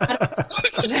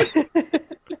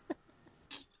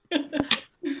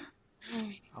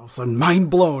 All of a sudden, mind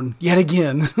blown yet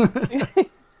again.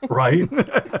 Right?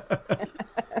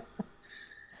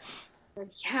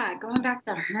 Yeah, going back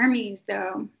to Hermes,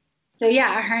 though. So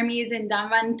yeah, Hermes and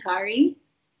Dhamantari.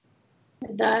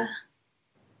 The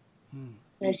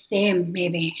same,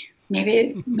 maybe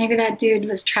that dude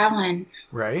was traveling.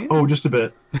 Right? Oh, just a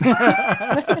bit.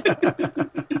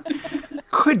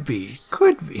 Could be.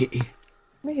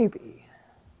 Maybe.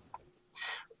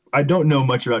 I don't know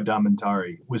much about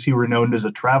Dhamantari. Was he renowned as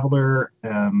a traveler,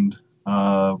 and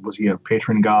was he a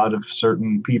patron god of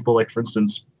certain people? Like, for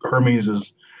instance, Hermes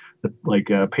is like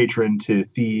a patron to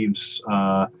thieves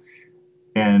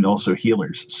and also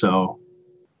healers. So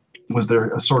was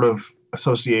there a sort of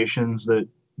associations that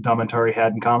Dhamantari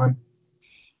had in common?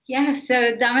 Yeah,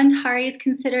 so Dhamantari is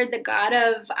considered the god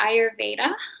of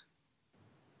Ayurveda.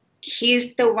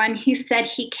 He's the one who said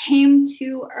he came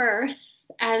to Earth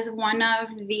as one of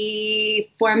the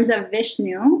forms of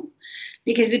Vishnu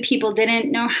because the people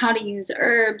didn't know how to use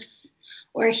herbs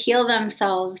or heal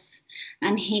themselves.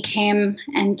 And he came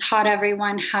and taught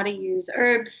everyone how to use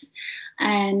herbs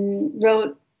and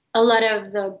wrote a lot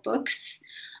of the books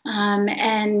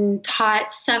and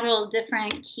taught several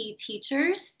different key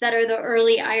teachers that are the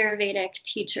early Ayurvedic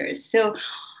teachers. So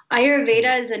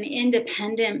Ayurveda is an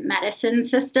independent medicine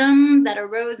system that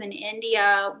arose in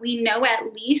India, we know,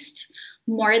 at least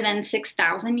more than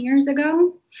 6,000 years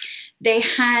ago. They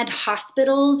had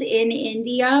hospitals in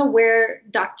India where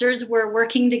doctors were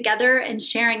working together and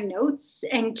sharing notes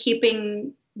and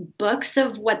keeping books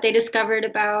of what they discovered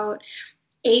about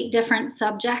 8 different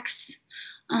subjects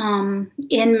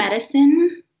in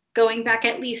medicine, going back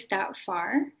at least that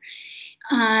far.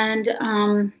 And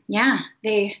when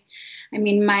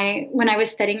I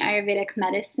was studying Ayurvedic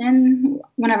medicine,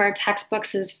 one of our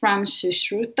textbooks is from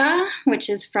Sushruta, which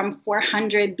is from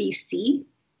 400 BC.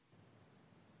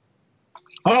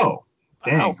 Oh,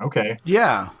 dang. Wow. Okay.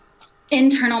 Yeah.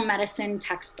 Internal medicine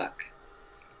textbook.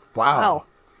 Wow.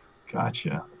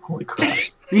 Gotcha. Holy crap.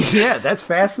 Yeah, that's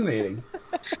fascinating.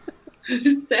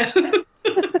 So,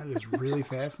 That is really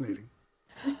fascinating.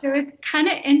 so it's kind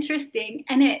of interesting,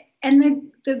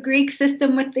 and the Greek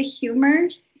system with the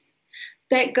humors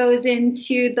that goes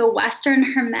into the Western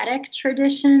Hermetic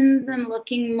traditions and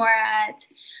looking more at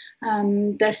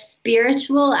the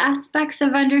spiritual aspects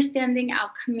of understanding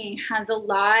alchemy has a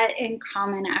lot in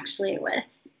common actually with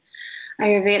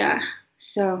Ayurveda.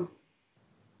 So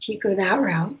if you go that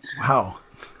route. Wow.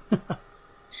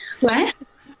 What?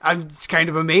 I'm just kind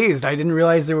of amazed. I didn't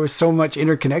realize there was so much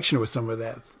interconnection with some of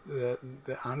that.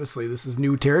 Honestly, this is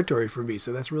new territory for me,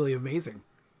 so that's really amazing.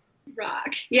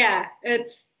 Rock. Yeah,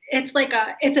 it's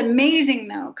it's amazing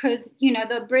though, because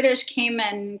the British came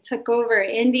and took over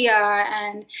India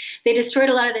and they destroyed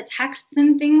a lot of the texts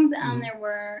and things. And there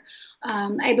were,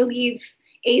 I believe,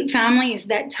 8 families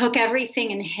that took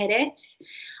everything and hid it.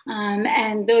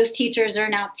 And those teachers are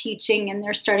now teaching, and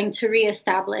they're starting to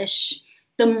reestablish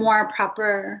the more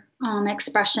proper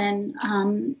expression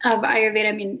of Ayurveda.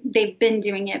 I mean, they've been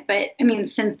doing it, but I mean,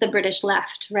 since the British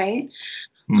left, right?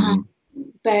 Mhm.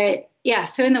 But yeah,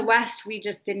 so in the West, we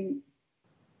just didn't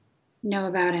know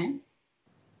about it.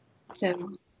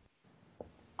 So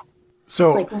it's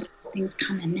like one of those things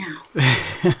coming now.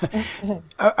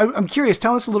 I'm curious.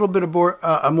 Tell us a little bit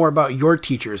more about your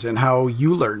teachers and how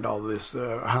you learned all this.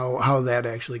 How that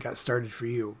actually got started for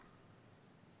you.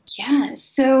 Yeah.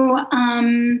 So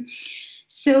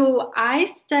I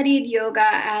studied yoga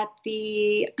at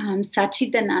the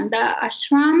Satchidananda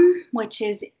Ashram, which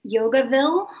is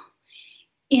Yogaville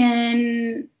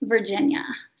in Virginia.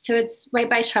 So it's right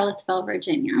by Charlottesville,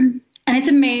 Virginia. And it's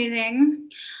amazing.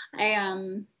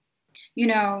 I,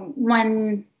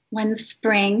 one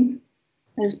spring,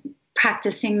 I was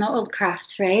practicing the old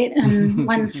craft, right? And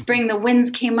one spring the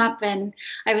winds came up and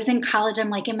I was in college. I'm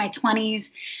like in my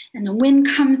 20s and the wind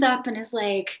comes up and is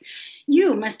like,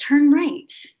 you must turn right.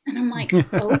 And I'm like,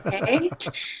 okay.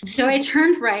 So I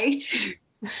turned right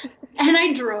and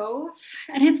I drove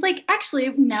and it's like,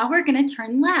 actually, now we're going to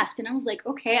turn left. And I was like,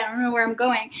 okay, I don't know where I'm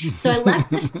going. So I left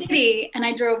the city and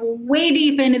I drove way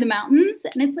deep into the mountains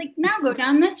and it's like, now go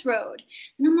down this road.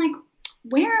 And I'm like,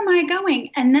 where am I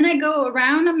going? And then I go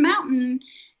around a mountain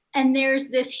and there's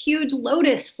this huge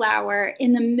lotus flower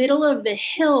in the middle of the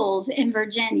hills in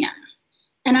Virginia.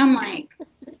 And I'm like,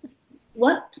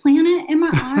 what planet am I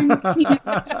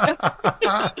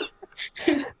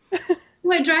on?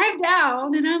 So I drive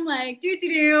down and I'm like,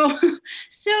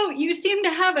 so you seem to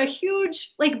have a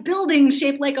huge building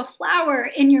shaped like a flower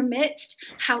in your midst.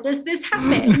 How does this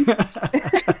happen?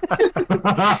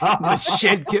 The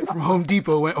shed kit from Home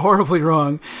Depot went horribly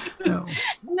wrong. No.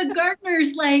 And the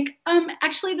gardener's like,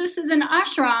 actually, this is an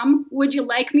ashram. Would you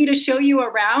like me to show you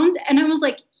around? And I was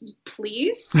like,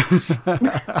 please.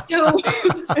 so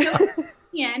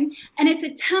and it's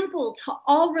a temple to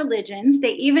all religions.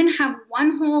 They even have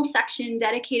one whole section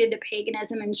dedicated to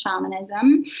paganism and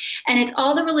shamanism. And it's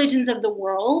all the religions of the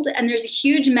world. And there's a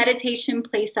huge meditation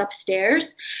place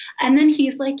upstairs. And then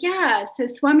he's like, yeah, so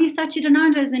Swami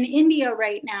Satchidananda is in India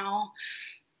right now.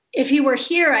 If he were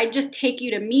here, I'd just take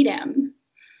you to meet him.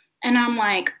 And I'm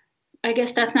like, I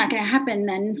guess that's not going to happen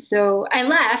then. So I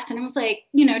left and I was like,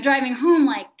 driving home,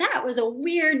 like that was a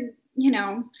weird,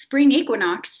 spring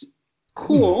equinox.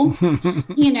 Cool.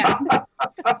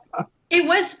 It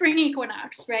was spring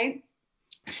equinox, right?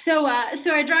 So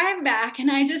I drive back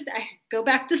and I go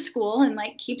back to school and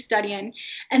keep studying.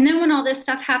 And then when all this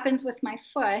stuff happens with my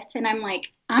foot and I'm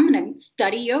like, I'm going to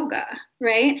study yoga,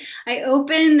 right? I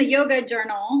open the yoga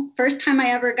journal. First time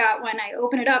I ever got one, I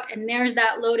open it up and there's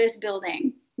that lotus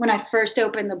building when I first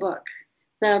opened the book,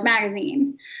 the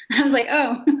magazine. I was like,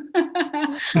 oh,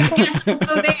 I guess we'll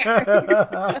go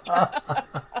there.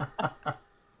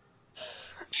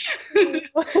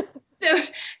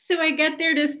 So I get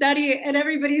there to study and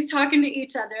everybody's talking to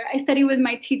each other. I study with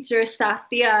my teacher,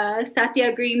 Satya.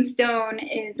 Satya Greenstone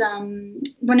is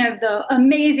one of the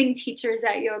amazing teachers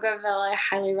at Yogaville. I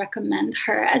highly recommend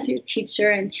her as your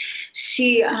teacher. And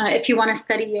she, if you want to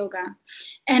study yoga.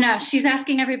 And she's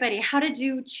asking everybody, how did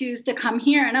you choose to come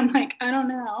here? And I'm like, I don't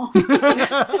know.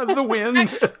 The wind.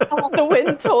 The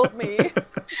wind told me.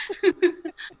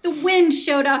 The wind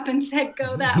showed up and said,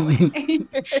 go that way.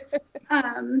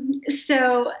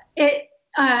 So it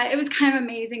was kind of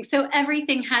amazing. So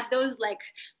everything had those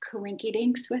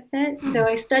coinkydinks with it. So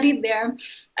I studied there.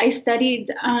 I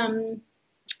studied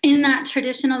in that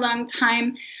tradition a long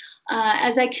time.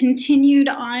 as I continued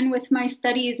on with my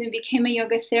studies and became a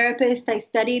yoga therapist, I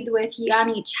studied with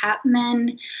Yanni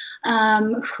Chapman,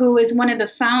 who is one of the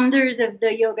founders of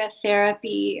the yoga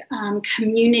therapy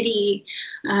community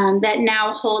that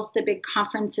now holds the big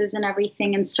conferences and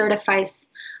everything and certifies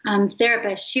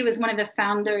therapists. She was one of the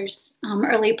founders,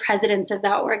 early presidents of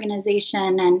that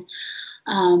organization, and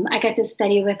I got to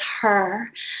study with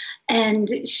her.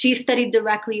 And she studied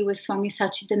directly with Swami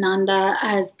Satchidananda,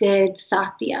 as did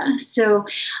Satya. So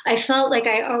I felt like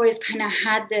I always kind of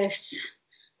had this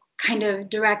kind of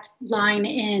direct line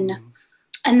in.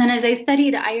 And then as I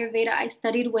studied Ayurveda, I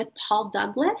studied with Paul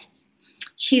Douglas.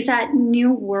 He's at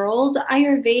New World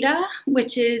Ayurveda,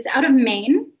 which is out of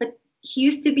Maine, but he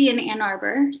used to be in Ann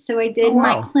Arbor. So I did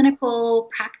my clinical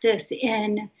practice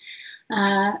in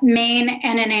Maine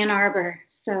and in Ann Arbor.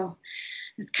 So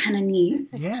it's kind of neat.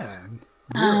 Yeah.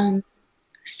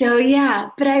 So yeah,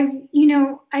 but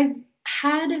I've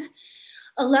had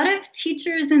a lot of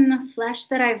teachers in the flesh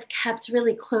that I've kept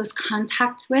really close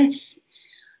contact with.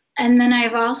 And then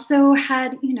I've also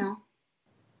had,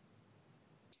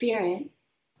 Spirit,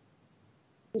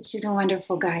 which is a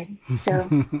wonderful guide. So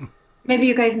maybe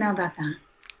you guys know about that.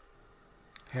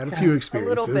 Had a few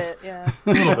experiences. A little bit, yeah.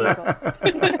 A little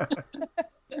bit.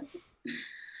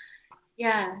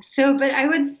 Yeah. So, but I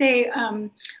would say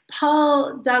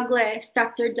Paul Douglas,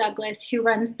 Dr. Douglas, who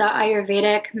runs the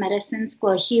Ayurvedic medicine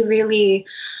school, he really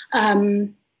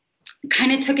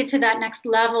kind of took it to that next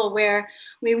level where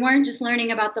we weren't just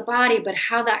learning about the body, but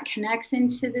how that connects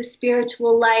into the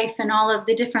spiritual life and all of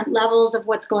the different levels of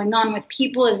what's going on with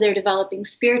people as they're developing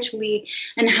spiritually,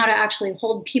 and how to actually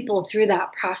hold people through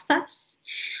that process.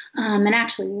 And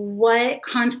actually what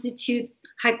constitutes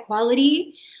high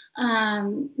quality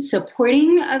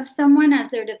supporting of someone as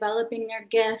they're developing their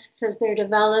gifts, as they're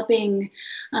developing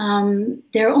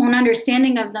their own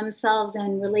understanding of themselves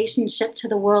and relationship to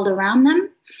the world around them,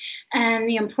 and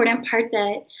the important part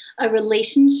that a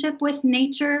relationship with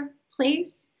nature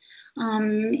plays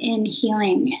in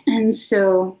healing. And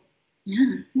so,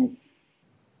 yeah.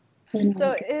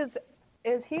 So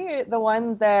is he the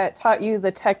one that taught you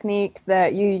the technique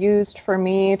that you used for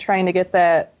me trying to get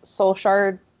that soul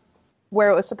shard where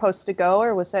it was supposed to go,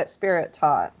 or was that Spirit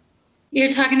taught?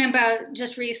 You're talking about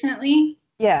just recently?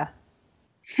 Yeah.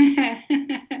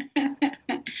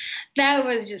 That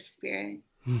was just Spirit.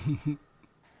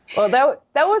 Well, that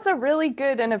was a really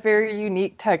good and a very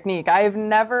unique technique. I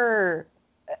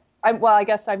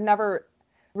guess I've never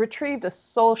retrieved a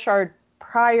soul shard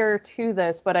prior to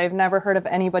this, but I've never heard of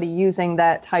anybody using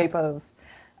that type of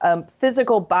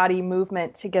physical body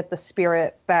movement to get the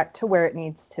spirit back to where it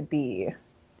needs to be.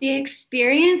 The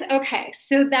experience? Okay,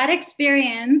 so that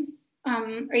experience,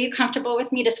 are you comfortable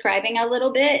with me describing a little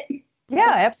bit?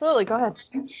 Yeah, absolutely. Go ahead.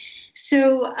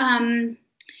 So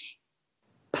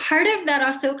part of that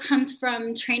also comes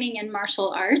from training in martial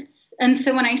arts. And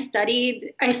so when I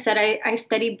studied, I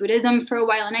studied Buddhism for a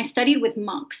while, and I studied with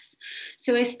monks.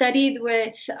 So I studied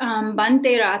with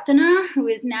Bhante Ratana, who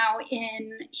is now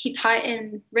he taught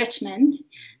in Richmond,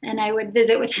 and I would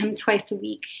visit with him twice a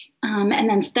week and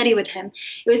then study with him.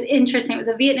 It was interesting. It was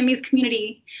a Vietnamese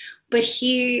community, but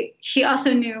he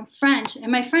also knew French,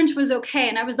 and my French was okay,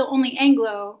 and I was the only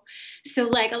Anglo. So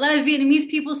like a lot of Vietnamese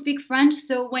people speak French,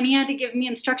 so when he had to give me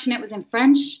instruction, it was in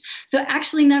French. So I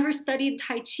actually never studied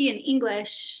Tai Chi in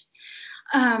English.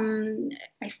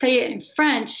 I studied it in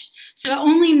French, so I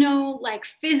only know like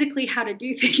physically how to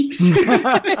do things.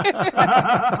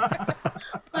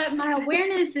 But my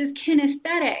awareness is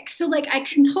kinesthetic, so like I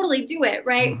can totally do it,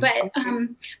 right? But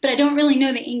I don't really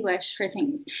know the English for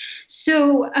things.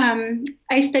 So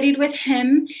I studied with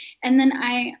him, and then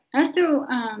I also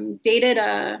dated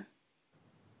a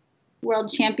world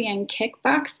champion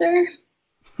kickboxer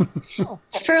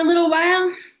for a little while.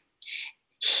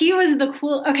 He was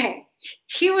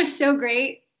he was so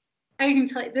great. I can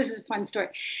tell you, this is a fun story.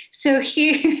 So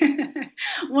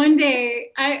one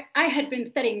day I had been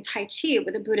studying Tai Chi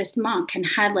with a Buddhist monk and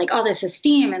had like all this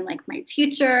esteem and like my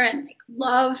teacher and like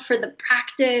love for the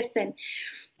practice. And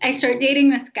I start dating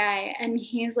this guy, and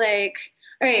he's like,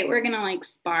 all right, we're going to like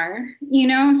spar,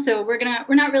 so we're not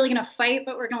really going to fight,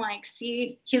 but we're going to like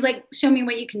see, he's like, show me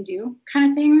what you can do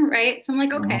kind of thing. Right. So I'm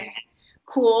like, okay.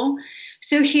 Cool.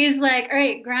 So he's like, all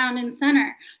right, ground and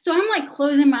center. So I'm like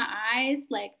closing my eyes,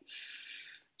 like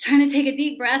trying to take a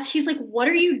deep breath. He's like, what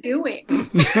are you doing? I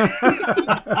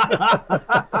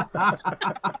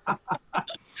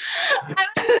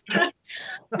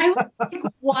was like,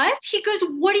 what? He goes,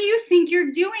 what do you think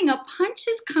you're doing? A punch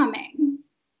is coming.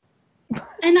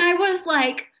 And I was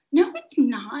like, no, it's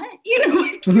not.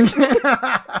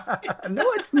 No,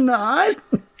 it's not.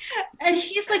 And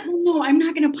he's like, well, no, I'm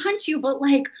not going to punch you, but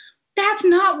like, that's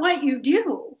not what you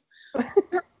do.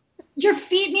 Your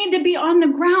feet need to be on the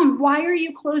ground. Why are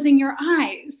you closing your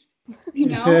eyes? You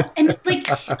know? And like,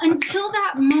 until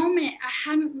that moment, I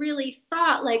hadn't really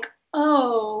thought like,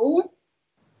 oh,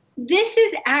 this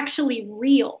is actually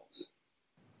real.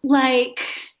 Like,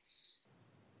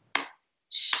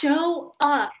 show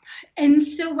up. And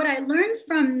so what I learned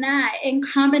from that, in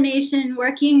combination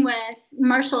working with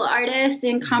martial artists,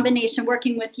 in combination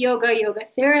working with yoga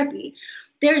therapy,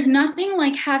 there's nothing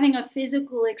like having a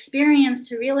physical experience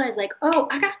to realize like, oh,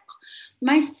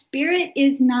 my spirit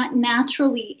is not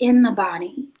naturally in the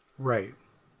body. Right.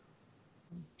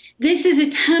 This is a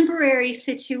temporary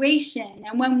situation.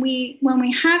 And when we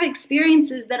have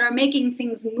experiences that are making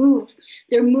things move,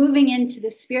 they're moving into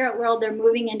the spirit world, they're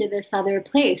moving into this other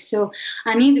place. So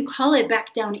I need to call it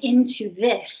back down into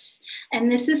this.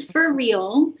 And this is for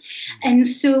real. And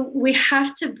so we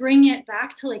have to bring it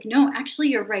back to like, no, actually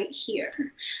you're right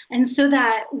here. And so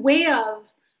that way of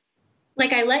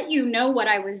like, I let you know what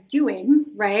I was doing,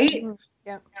 right? Mm-hmm.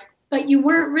 Yeah. But you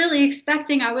weren't really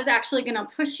expecting I was actually going to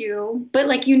push you. But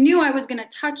like, you knew I was going to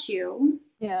touch you.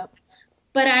 Yeah.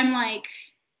 But I'm like,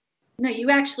 no, you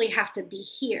actually have to be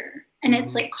here. And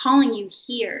it's like calling you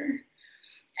here.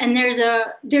 And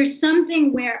there's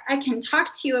something where I can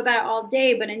talk to you about all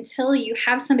day, but until you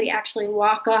have somebody actually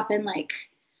walk up and like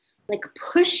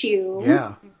push you.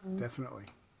 Yeah, definitely.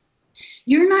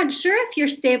 You're not sure if you're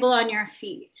stable on your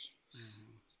feet.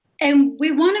 And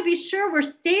we want to be sure we're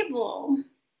stable.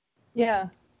 Yeah.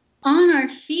 On our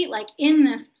feet, like in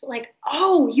this, like,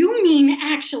 oh, you mean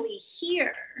actually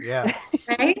here. Yeah.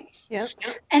 Right? Yep.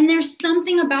 And there's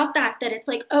something about that it's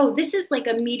like, oh, this is like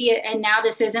immediate. And now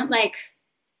this isn't like,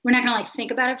 we're not going to like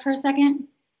think about it for a second.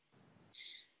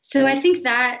 So I think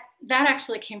that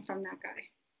actually came from that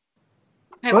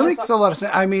guy. Well, that makes a lot of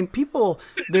sense. I mean, people,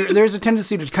 there's a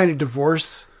tendency to kind of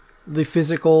divorce the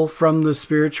physical from the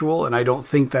spiritual, and I don't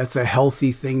think that's a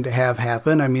healthy thing to have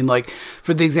happen. I mean, like,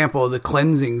 for the example of the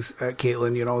cleansings,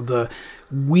 Caitlin, you know,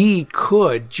 we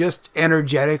could just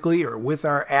energetically or with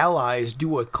our allies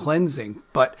do a cleansing,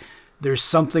 but there's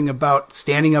something about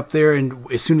standing up there and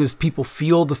as soon as people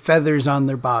feel the feathers on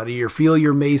their body or feel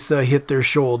your mesa hit their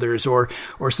shoulders or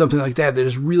something like that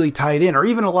is really tied in, or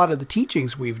even a lot of the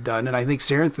teachings we've done. And I think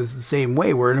Sarenth is the same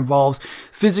way, where it involves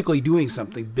physically doing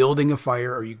something, building a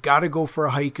fire, or you got to go for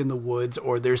a hike in the woods,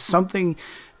 or there's something.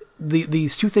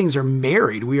 These two things are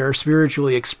married. We are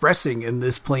spiritually expressing in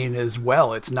this plane as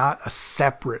well. It's not a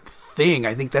separate thing.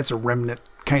 I think that's a remnant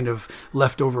kind of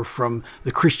left over from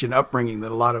the Christian upbringing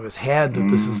that a lot of us had, that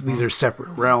these are separate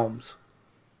realms.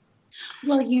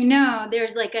 Well, you know,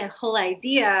 there's like a whole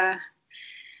idea.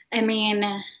 I mean,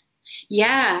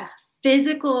 yeah,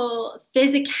 physicality,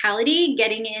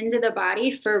 getting into the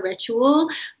body for ritual,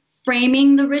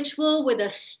 framing the ritual with a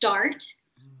start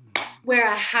where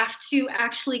I have to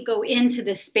actually go into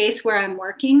the space where I'm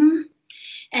working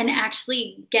and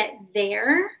actually get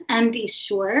there and be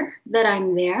sure that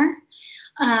I'm there.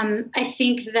 I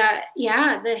think that,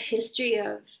 yeah, the history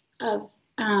of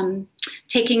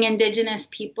taking indigenous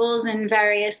peoples in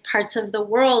various parts of the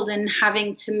world and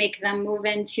having to make them move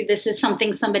into, this is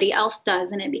something somebody else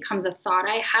does, and it becomes a thought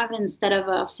I have instead of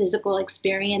a physical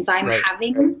experience I'm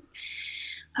having.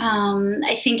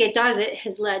 I think it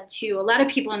has led to a lot of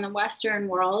people in the Western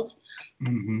world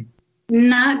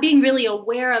not being really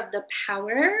aware of the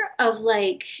power of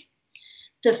like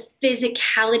the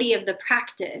physicality of the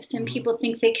practice, and people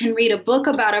think they can read a book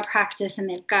about a practice and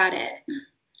they've got it.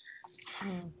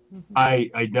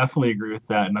 I definitely agree with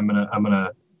that, and I'm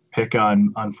gonna pick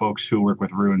on folks who work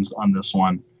with runes on this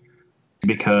one,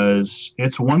 because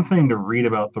it's one thing to read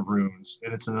about the runes,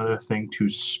 and it's another thing to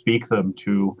speak them,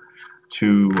 to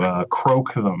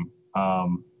croak them,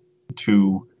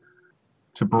 to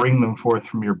bring them forth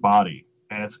from your body,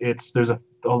 and there's a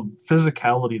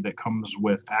physicality that comes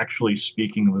with actually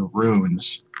speaking the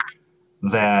runes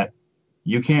that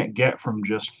you can't get from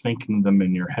just thinking them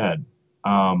in your head.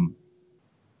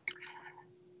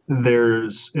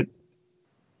 There's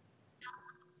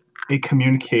a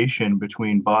communication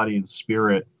between body and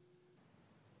spirit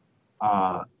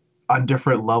on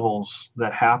different levels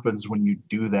that happens when you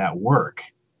do that work.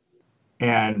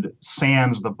 And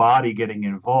sans the body getting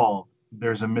involved,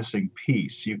 there's a missing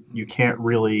piece. You can't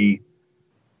really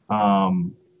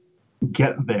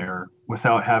get there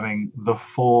without having the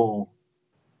full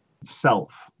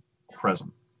self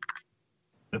present,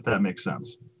 if that makes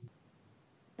sense.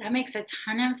 That makes a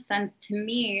ton of sense to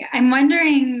me. I'm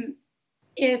wondering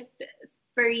if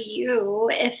for you,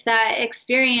 if that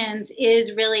experience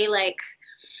is really like,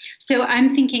 So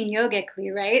I'm thinking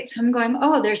yogically, right? So I'm going,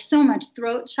 oh, there's so much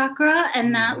throat chakra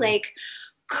and that like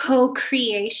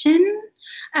co-creation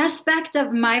aspect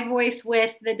of my voice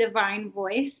with the divine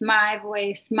voice,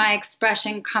 my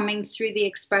expression coming through the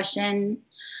expression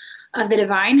of the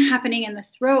divine happening in the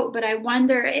throat. But I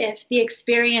wonder if the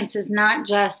experience is not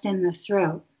just in the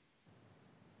throat,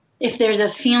 if there's a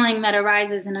feeling that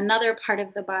arises in another part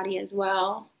of the body as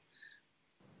well.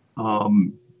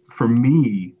 For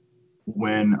me,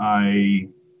 when I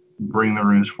bring the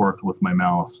runes forth with my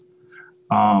mouth,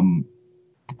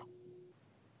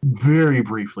 very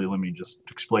briefly, let me just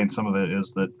explain some of it,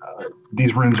 is that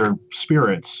these runes are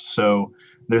spirits. So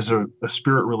there's a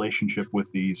spirit relationship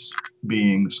with these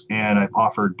beings, and I've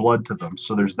offered blood to them.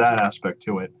 So there's that aspect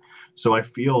to it. So I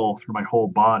feel through my whole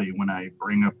body when I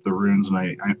bring up the runes and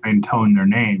I intone their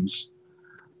names,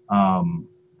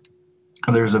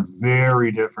 there's a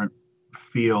very different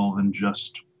feel than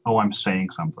just, oh, I'm saying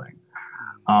something.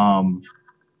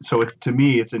 So to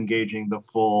me, it's engaging the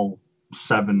full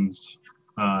sevens,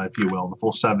 if you will, the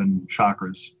full 7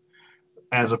 chakras,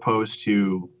 as opposed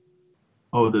to,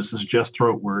 oh, this is just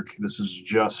throat work. This is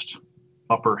just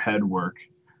upper head work.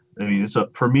 I mean,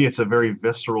 for me, it's a very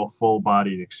visceral,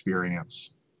 full-bodied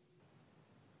experience.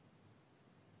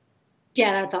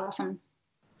 Yeah, that's awesome.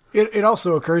 It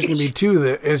also occurs to me too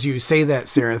that as you say that,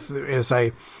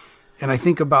 Sarenth, and I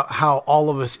think about how all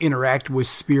of us interact with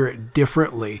spirit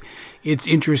differently. It's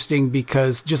interesting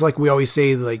because just like we always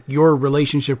say, like your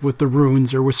relationship with the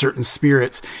runes or with certain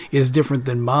spirits is different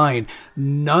than mine.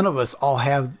 None of us all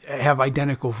have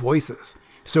identical voices.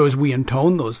 So as we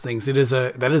intone those things, that is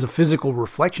a physical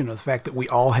reflection of the fact that we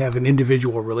all have an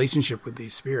individual relationship with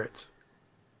these spirits.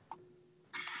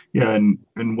 Yeah, and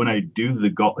when I do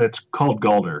it's called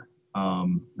Galder,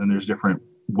 and there's different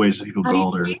ways that people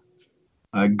Galder.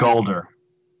 Galder.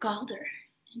 Galder.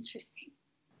 Interesting.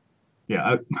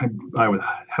 Yeah, I was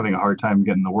having a hard time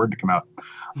getting the word to come out.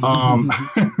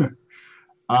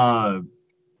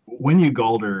 When you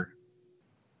Galder,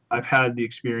 I've had the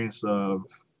experience of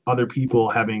other people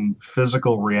having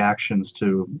physical reactions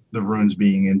to the runes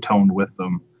being intoned with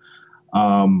them.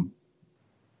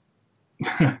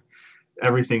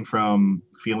 Everything from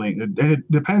feeling,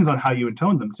 it depends on how you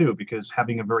intone them too, because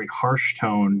having a very harsh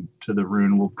tone to the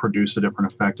rune will produce a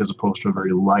different effect as opposed to a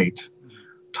very light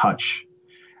touch.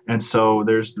 And so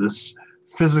there's this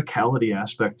physicality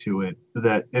aspect to it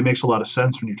that it makes a lot of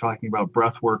sense when you're talking about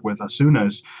breath work with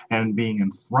asunas and being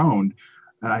enthroned.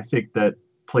 And I think that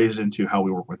plays into how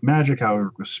we work with magic, how we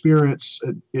work with spirits.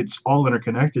 It's all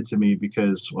interconnected to me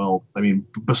because, well, I mean,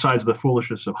 besides the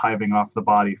foolishness of hiving off the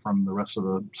body from the rest of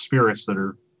the spirits that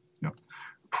are,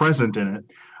 present in it,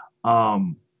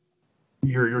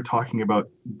 you're talking about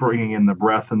bringing in the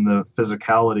breath and the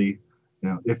physicality.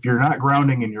 If you're not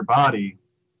grounding in your body,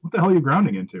 what the hell are you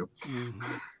grounding into?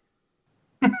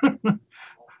 Mm-hmm.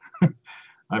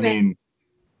 I mean,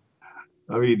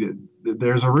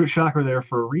 there's a root chakra there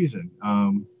for a reason.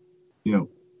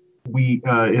 We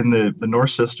in the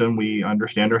Norse system, we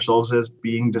understand ourselves as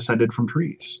being descended from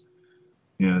trees.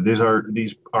 These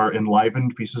are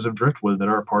enlivened pieces of driftwood that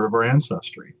are a part of our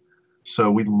ancestry. So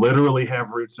we literally have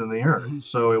roots in the earth. Mm-hmm.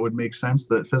 So it would make sense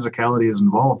that physicality is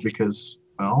involved because,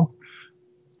 well,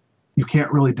 you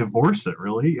can't really divorce it,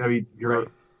 really. I mean,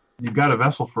 you've got a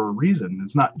vessel for a reason.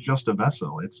 It's not just a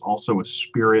vessel; it's also a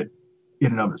spirit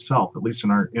in and of itself, at least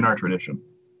in our tradition.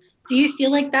 Do you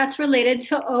feel like that's related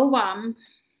to Owam?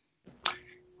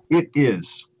 It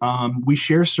is. We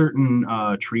share certain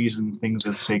trees and things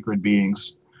as sacred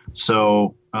beings.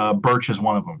 So birch is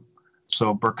one of them.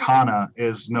 So Berkana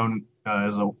is known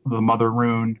as the mother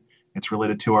rune. It's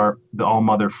related to the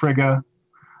all-mother Frigga.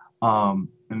 And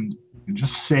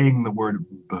just saying the word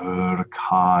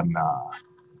Berkana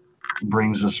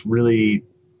brings this really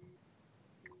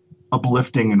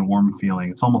uplifting and warm feeling.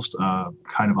 It's almost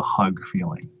kind of a hug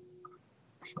feeling.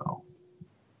 So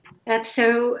that's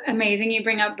so amazing you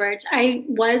bring up birch. I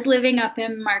was living up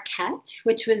in Marquette,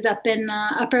 which was up in the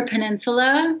Upper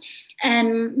Peninsula,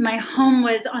 and my home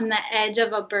was on the edge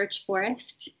of a birch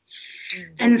forest.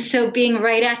 Mm-hmm. And so being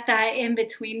right at that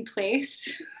in-between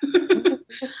place,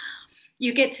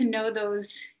 you get to know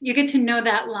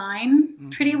that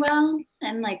line pretty well,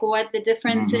 and like what the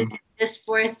difference is in this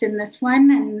forest and this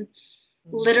one, and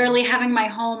literally having my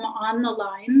home on the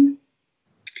line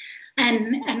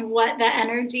and what the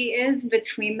energy is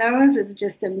between those is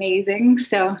just amazing.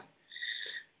 So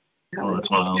that's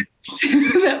wild.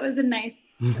 that was a nice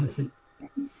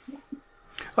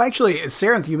Well, actually,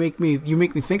 Sarenth, you make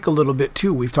me think a little bit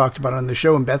too. We've talked about it on the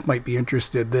show, and Beth might be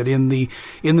interested that in the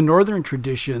northern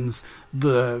traditions,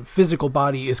 the physical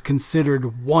body is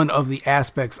considered one of the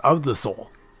aspects of the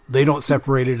soul. They don't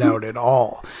separate it out at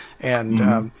all,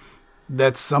 and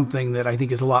that's something that I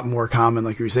think is a lot more common,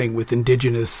 like you were saying, with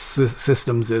indigenous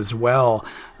systems as well.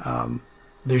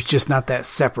 There's just not that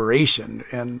separation,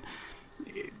 and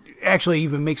it actually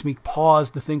even makes me pause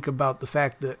to think about the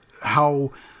fact that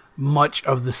how much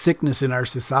of the sickness in our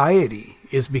society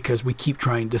is because we keep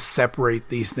trying to separate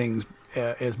these things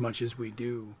as much as we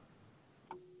do.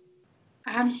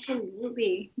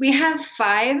 Absolutely. We have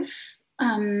 5,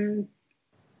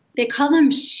 they call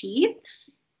them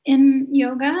sheaths in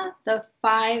yoga, the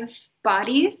 5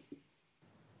 bodies.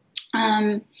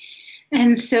 And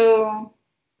so,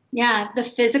 yeah, the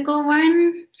physical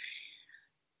one,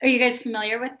 are you guys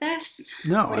familiar with this?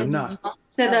 No, I'm not.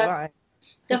 So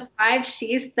the 5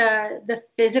 sheaths, the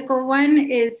physical one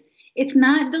is, it's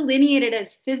not delineated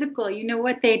as physical. You know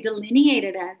what they delineate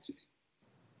it as?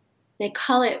 They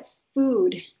call it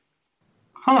food.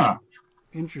 Huh.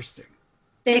 Interesting.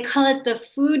 They call it the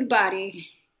food body.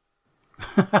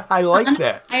 I like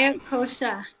that. Anamaya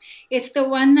kosha. It's the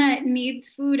one that needs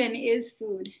food and is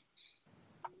food.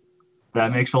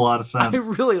 That makes a lot of sense.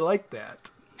 I really like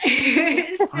that.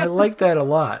 I like that a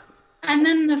lot. And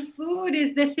then the food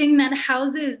is the thing that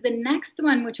houses the next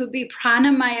one, which would be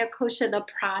pranamaya kosha, the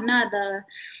prana,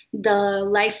 the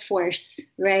life force,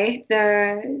 right?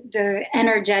 The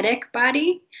energetic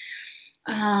body.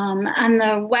 And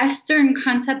the Western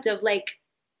concept of like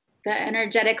the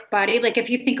energetic body, like if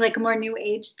you think like more new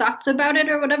age thoughts about it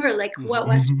or whatever, like what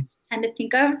Westerners tend to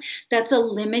think of, that's a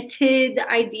limited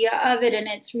idea of it. And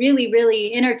it's really,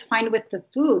 really intertwined with the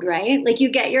food, right? Like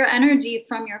you get your energy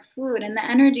from your food, and the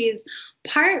energy is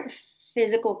part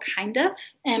physical kind of,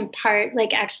 and part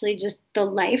like actually just the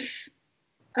life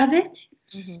of it.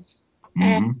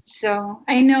 And so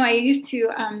I know I used to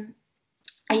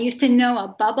know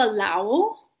a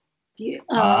babalao.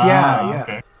 Yeah.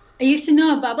 Okay. I used to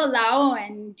know a babalao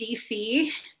in DC.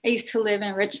 I used to live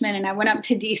in Richmond, and I went up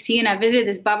to DC and I visited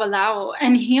this babalao,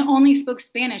 and he only spoke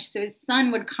Spanish. So his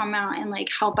son would come out and like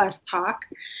help us talk.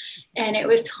 And it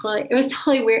was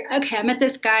totally weird. Okay, I met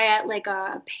this guy at like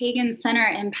a pagan center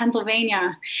in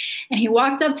Pennsylvania, and he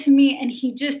walked up to me, and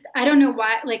he just, I don't know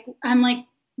why, like I'm like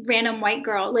random white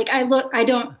girl. Like I look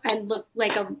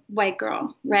like a white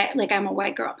girl, right? Like I'm a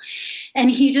white girl. And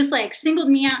he just like singled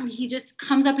me out, and he just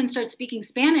comes up and starts speaking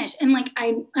Spanish. And like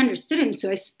I understood him,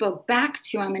 so I spoke back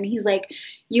to him, and he's like,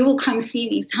 "You will come see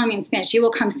me." He's telling me in Spanish, "You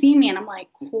will come see me." And I'm like,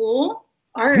 "Cool.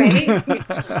 All right."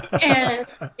 And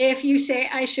if you say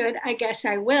I should, I guess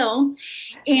I will.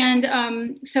 And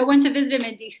so I went to visit him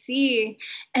in DC,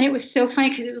 and it was so funny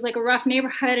because it was like a rough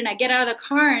neighborhood, and I get out of the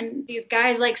car, and these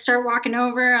guys like start walking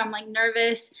over. I'm like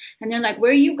nervous, and they're like,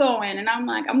 "Where are you going?" And I'm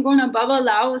like, "I'm going to Baba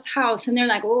Lao's house." And they're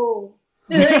like, "Oh."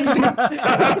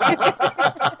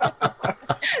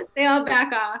 They all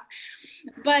back off.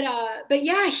 But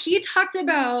yeah, he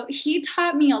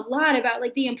taught me a lot about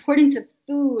like the importance of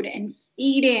food and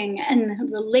feeding and the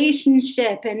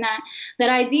relationship, and that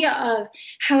idea of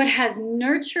how it has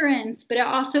nurturance, but it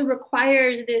also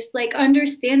requires this like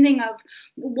understanding of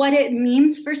what it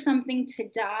means for something to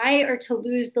die or to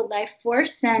lose the life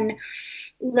force. And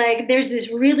like there's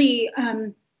this really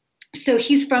so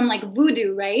he's from like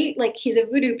voodoo, right? Like he's a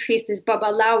voodoo priest, is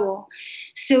Babalao.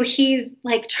 So he's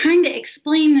like trying to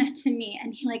explain this to me,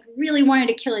 and he like really wanted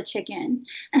to kill a chicken.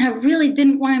 And I really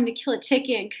didn't want him to kill a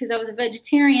chicken because I was a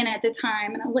vegetarian at the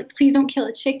time. And I was like, please don't kill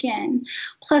a chicken.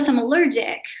 Plus I'm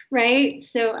allergic, right?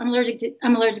 So I'm allergic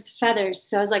to feathers.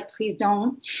 So I was like, please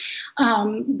don't.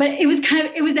 But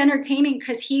it was entertaining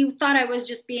because he thought I was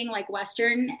just being like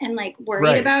Western and like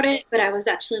worried about it. But I was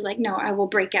actually like, no, I will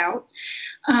break out.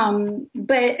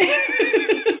 But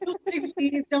like,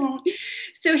 please don't.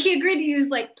 So he agreed to use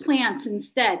like plants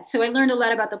instead. So I learned a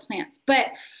lot about the plants. But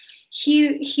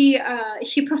he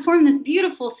performed this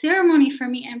beautiful ceremony for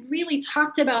me and really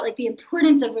talked about like the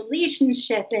importance of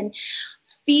relationship and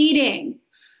feeding.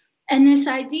 And this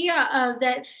idea of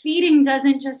that feeding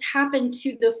doesn't just happen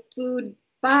to the food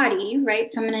body, right?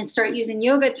 So I'm going to start using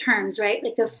yoga terms, right?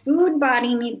 Like the food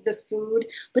body needs the food,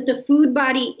 but the food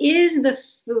body is the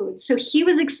food. So he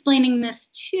was explaining this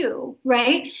too,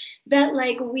 right? That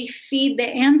like we feed the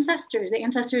ancestors. The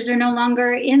ancestors are no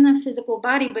longer in the physical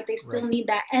body, but they still need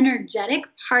that energetic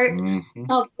part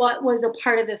of what was a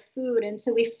part of the food. And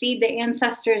so we feed the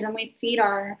ancestors and we feed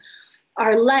our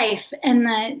life, and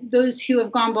that those who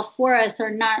have gone before us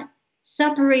are not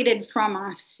separated from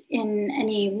us in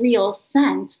any real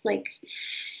sense, like,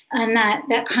 and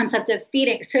that concept of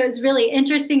feeding. So it's really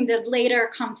interesting to later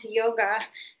come to yoga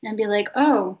and be like,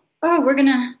 oh, we're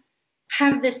gonna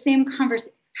have the same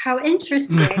conversation. How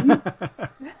interesting.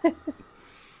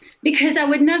 Because I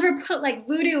would never put like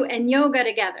voodoo and yoga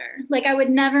together. Like I would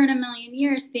never in a million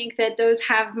years think that those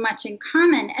have much in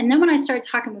common. And then when I started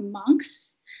talking to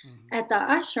monks at the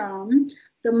ashram,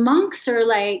 the monks are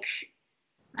like,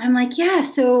 I'm like, yeah,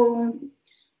 so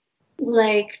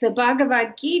like the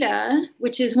Bhagavad Gita,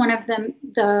 which is one of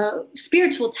the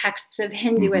spiritual texts of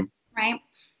Hinduism, right?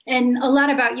 And a lot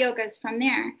about yoga is from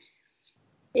there.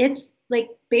 It's like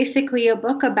basically a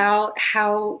book about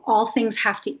how all things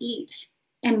have to eat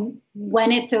and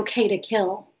when it's okay to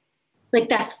kill. Like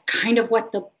that's kind of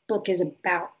what the book is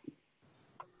about.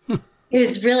 It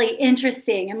was really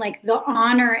interesting, and like the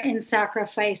honor in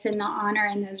sacrifice and the honor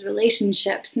in those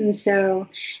relationships. And so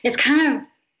it's kind of,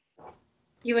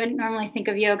 you wouldn't normally think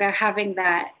of yoga having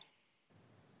that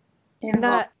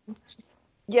involved.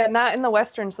 Not in the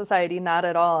Western society, not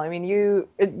at all. I mean, you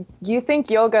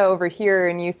think yoga over here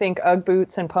and you think Ugg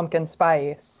boots and pumpkin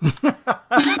spice.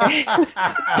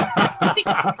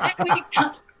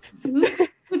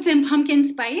 Boots and pumpkin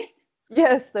spice?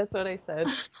 Yes, that's what I said.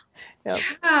 Yep.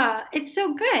 Yeah, it's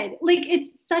so good. Like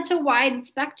it's such a wide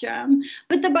spectrum.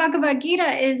 But the Bhagavad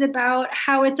Gita is about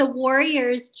how it's a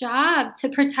warrior's job to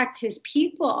protect his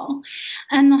people.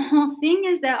 And the whole thing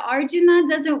is that Arjuna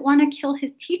doesn't want to kill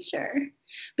his teacher.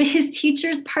 But his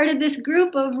teacher's part of this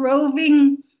group of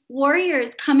roving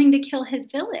warriors coming to kill his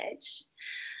village.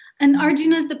 And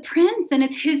Arjuna's the prince, and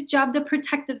it's his job to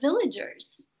protect the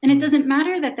villagers. And it doesn't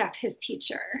matter that that's his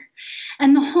teacher.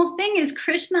 And the whole thing is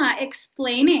Krishna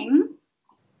explaining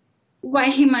why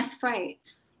he must fight.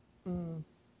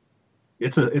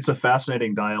 It's a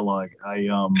fascinating dialogue. I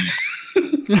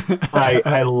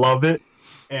love it,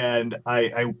 and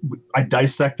I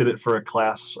dissected it for a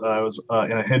class. I was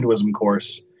in a Hinduism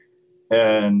course,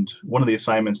 and one of the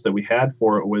assignments that we had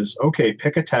for it was, okay,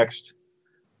 pick a text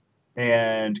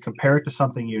and compare it to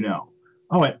something you know.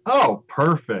 I went, oh,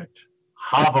 perfect.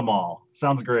 Havamal.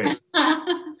 Sounds great.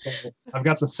 I've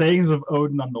got the sayings of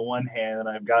Odin on the one hand, and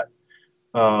I've got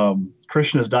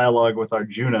Krishna's dialogue with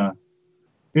Arjuna,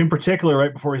 in particular,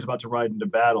 right before he's about to ride into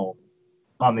battle,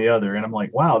 on the other. And I'm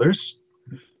like, wow, there's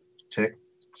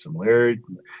similarity.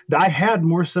 I had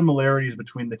more similarities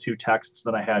between the two texts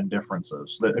than I had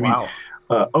differences. Wow.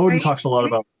 Odin talks a lot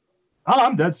about,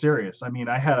 I'm dead serious. I mean,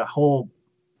 I had a whole,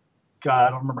 God, I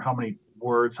don't remember how many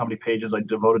words, how many pages I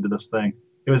devoted to this thing.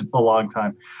 It was a long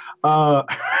time. I'm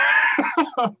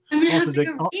going to have to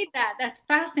go read that. That's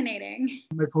fascinating.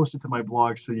 I post it to my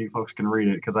blog so you folks can read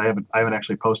it, because I haven't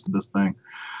actually posted this thing.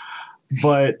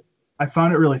 But I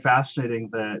found it really fascinating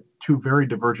that two very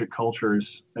divergent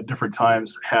cultures at different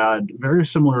times had very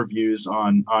similar views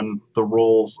on the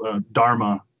roles,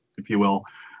 dharma, if you will,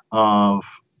 of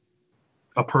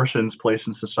a person's place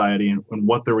in society and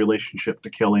what their relationship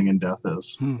to killing and death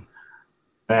is.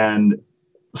 And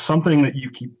something that you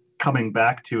keep coming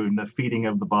back to in the feeding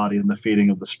of the body and the feeding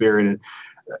of the spirit.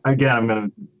 Again, I'm going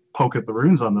to poke at the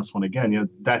runes on this one again.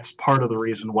 That's part of the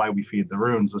reason why we feed the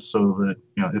runes, is so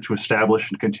that, to establish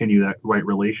and continue that right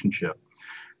relationship.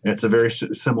 It's a very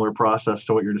similar process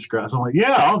to what you're describing. So I'm like,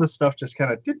 yeah, all this stuff just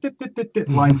kind of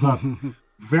lines up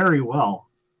very well.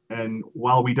 And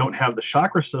while we don't have the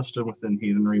chakra system within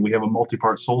heathenry, we have a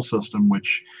multi-part soul system,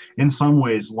 which in some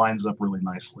ways lines up really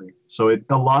nicely. So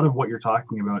a lot of what you're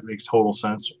talking about makes total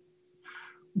sense,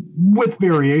 with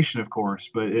variation, of course,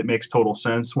 but it makes total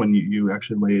sense when you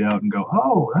actually lay it out and go,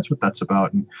 oh, that's what that's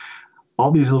about. And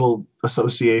all these little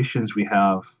associations we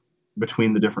have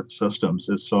between the different systems.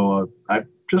 So I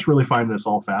just really find this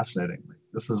all fascinating.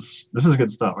 This is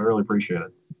good stuff. I really appreciate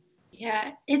it.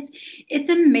 Yeah, it's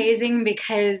amazing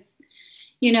because,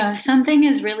 if something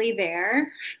is really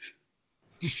there,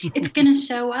 it's going to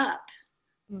show up.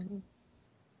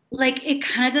 Like, it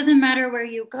kind of doesn't matter where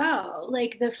you go.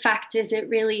 Like, the fact is, it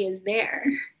really is there.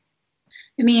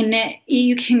 I mean,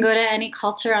 you can go to any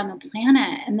culture on the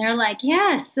planet and they're like,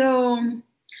 yeah, so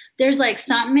there's like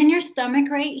something in your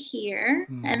stomach right here.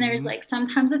 And there's like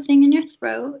sometimes a thing in your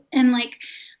throat. And like,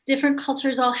 different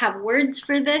cultures all have words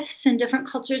for this, and different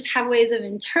cultures have ways of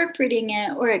interpreting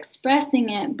it or expressing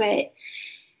it, but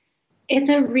it's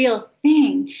a real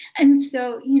thing. And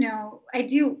so,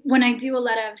 when I do a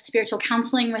lot of spiritual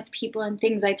counseling with people and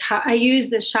things, I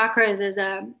use the chakras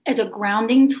as a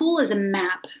grounding tool, as a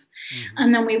map.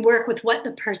 And then we work with what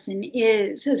the person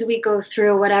is as we go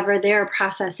through whatever their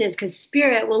process is, because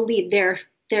spirit will lead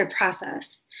their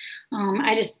process.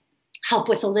 I just help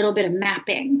with a little bit of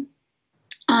mapping.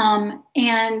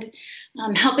 and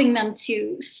helping them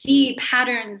to see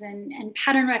patterns and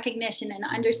pattern recognition and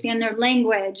understand their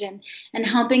language and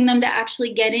helping them to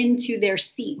actually get into their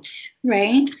seat,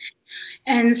 right?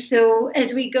 And so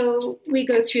as we go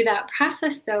through that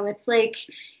process, though, it's like,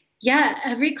 yeah,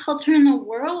 every culture in the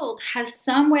world has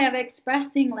some way of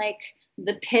expressing like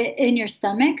the pit in your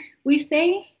stomach, we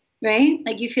say, right?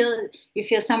 Like you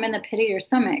feel some in the pit of your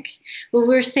stomach. Well,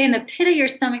 we're saying the pit of your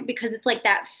stomach because it's like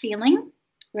that feeling,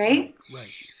 right? Right.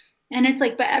 And it's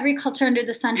like, but every culture under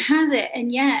the sun has it.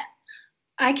 And yet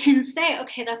I can say,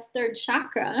 okay, that's third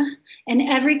chakra. And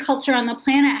every culture on the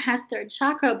planet has third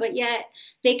chakra, but yet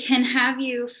they can have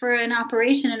you for an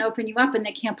operation and open you up and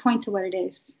they can't point to what it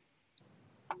is.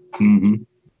 Mm-hmm.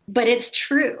 But it's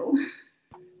true.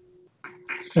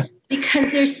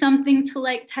 Because there's something to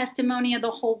like testimony of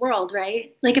the whole world,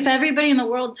 right? Like if everybody in the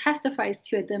world testifies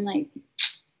to it, then like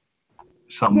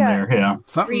Something there, yeah.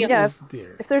 Something Yeah, is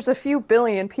there. if there's a few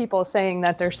billion people saying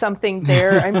that there's something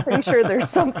there, I'm pretty sure there's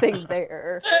something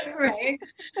there. right.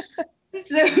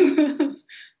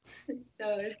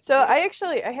 So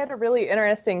I had a really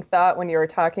interesting thought when you were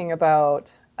talking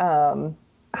about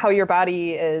how your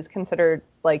body is considered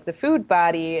like the food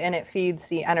body and it feeds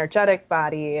the energetic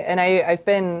body. And I've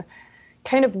been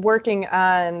kind of working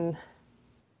on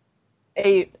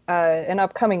an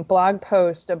upcoming blog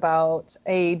post about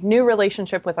a new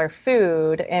relationship with our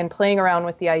food and playing around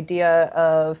with the idea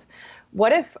of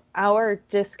what if our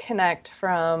disconnect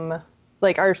from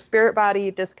like our spirit body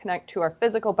disconnect to our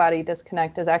physical body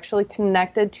disconnect is actually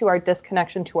connected to our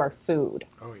disconnection to our food.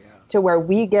 Oh, yeah. To where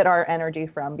we get our energy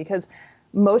from, because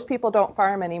most people don't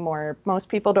farm anymore. Most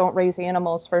people don't raise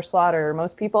animals for slaughter.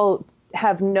 Most people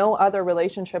have no other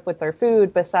relationship with their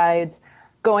food besides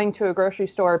going to a grocery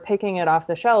store, picking it off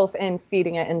the shelf and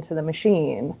feeding it into the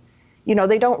machine. You know,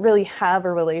 they don't really have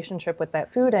a relationship with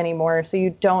that food anymore. So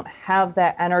you don't have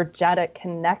that energetic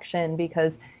connection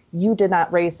because you did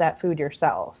not raise that food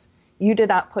yourself. You did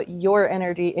not put your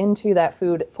energy into that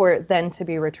food for it then to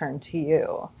be returned to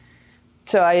you.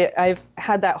 So I've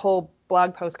had that whole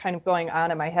blog post kind of going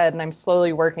on in my head, and I'm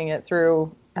slowly working it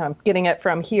through, getting it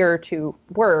from here to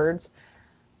words.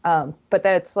 But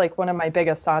that's like one of my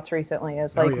biggest thoughts recently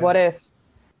is like, what if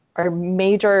our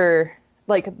major,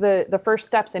 like the first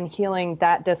steps in healing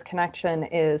that disconnection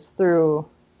is through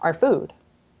our food,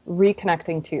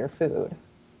 reconnecting to your food.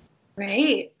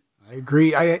 Right. I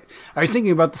agree. I was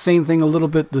thinking about the same thing a little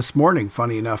bit this morning,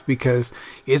 funny enough, because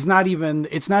it's not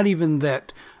even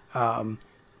that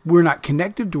we're not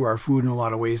connected to our food in a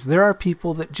lot of ways. There are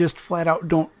people that just flat out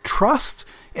don't trust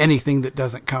anything that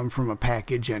doesn't come from a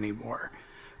package anymore,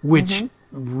 which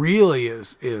really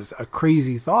is a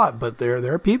crazy thought. But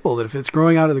there are people that if it's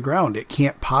growing out of the ground, it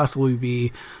can't possibly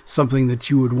be something that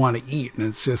you would want to eat. And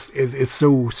it's just, it's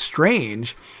so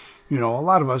strange. You know, a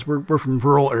lot of us, we're from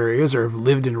rural areas or have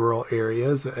lived in rural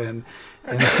areas, and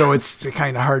so it's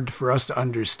kind of hard for us to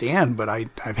understand. But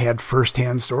I've had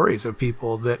firsthand stories of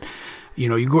people that, you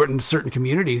know, you go into certain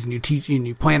communities and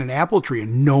you plant an apple tree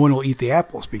and no one will eat the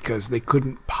apples because they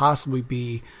couldn't possibly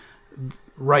be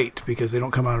right because they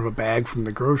don't come out of a bag from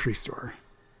the grocery store.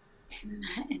 Isn't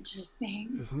that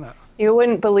interesting? Isn't that? You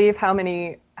wouldn't believe how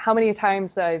many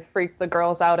times I've freaked the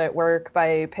girls out at work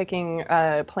by picking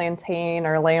plantain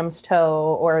or lamb's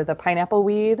toe or the pineapple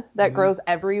weed that grows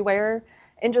everywhere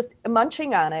and just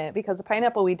munching on it because the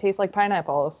pineapple weed tastes like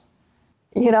pineapples,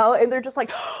 you know, and they're just like,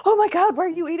 oh my God, why are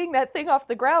you eating that thing off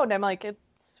the ground? I'm like, it's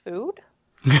food.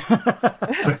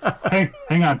 Hang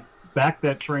on. Back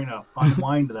that train up.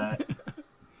 Unwind that.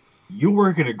 You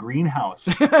work at a greenhouse.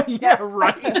 Yeah,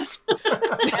 right.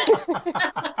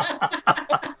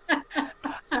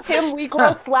 Tim, we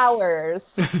grow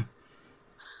flowers.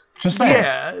 Just saying.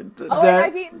 Yeah. And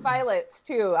I've eaten violets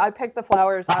too. I pick the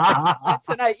flowers off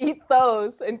and I eat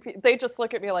those, and they just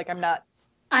look at me like I'm nuts.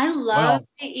 I love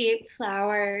to eat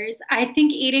flowers. I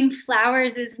think eating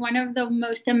flowers is one of the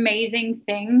most amazing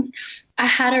things. I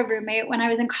had a roommate when I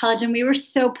was in college and we were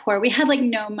so poor. We had like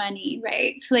no money,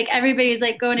 right? So like everybody's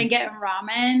like going and getting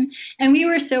ramen and we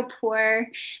were so poor.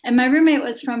 And my roommate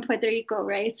was from Puerto Rico,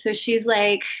 right? So she's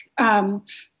like, we're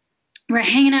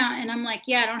hanging out and I'm like,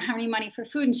 yeah, I don't have any money for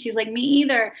food. And she's like, me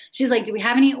either. She's like, do we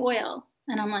have any oil?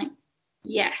 And I'm like,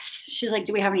 yes. She's like,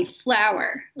 do we have any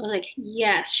flour? I was like,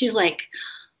 yes. She's like,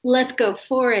 let's go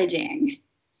foraging.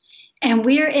 And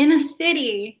we're in a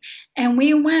city and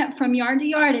we went from yard to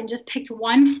yard and just picked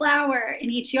one flower in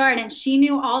each yard. And she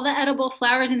knew all the edible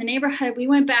flowers in the neighborhood. We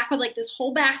went back with like this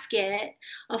whole basket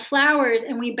of flowers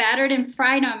and we battered and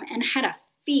fried them and had a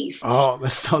feast. Oh,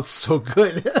 that sounds so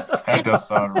good. That does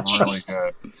sound really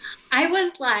good. I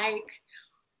was like,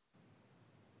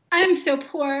 I'm I'm so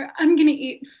poor. I'm going to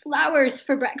eat flowers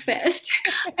for breakfast.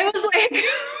 I was like,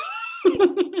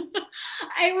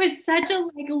 I was such a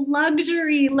like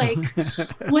luxury, like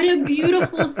what a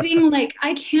beautiful thing. Like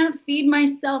I can't feed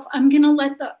myself. I'm going to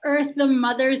let the earth, the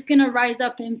mother's going to rise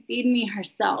up and feed me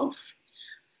herself.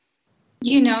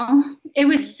 You know, it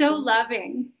was so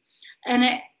loving. And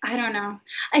I don't know.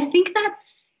 I think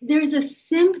there's a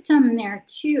symptom there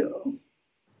too.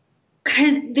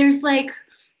 Because there's like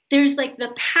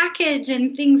the package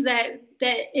and things that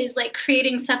is like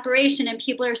creating separation and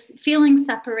people are feeling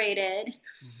separated.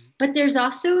 Mm-hmm. But there's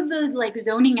also the like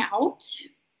zoning out,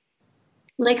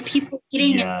 like people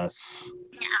eating yes.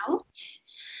 out.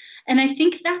 And I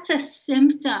think that's a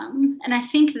symptom. And I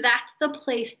think that's the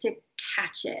place to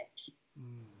catch it.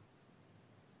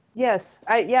 Yes,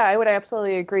 I would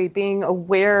absolutely agree. Being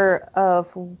aware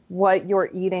of what you're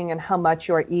eating and how much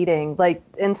you're eating. Like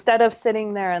instead of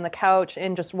sitting there on the couch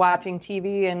and just watching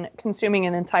TV and consuming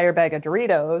an entire bag of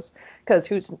Doritos, because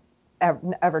who's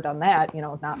ever done that? You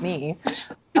know, not me.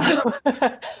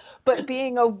 But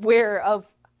being aware of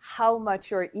how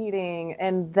much you're eating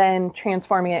and then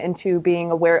transforming it into being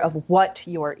aware of what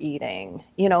you're eating.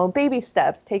 You know, baby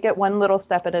steps. Take it one little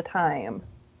step at a time.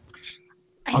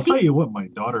 I'll tell you what, my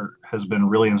daughter has been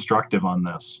really instructive on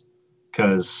this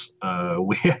because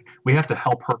we have to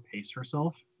help her pace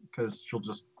herself because she'll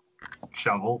just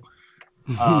shovel,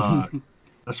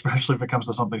 especially if it comes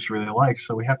to something she really likes.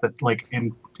 So we have to like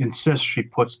insist she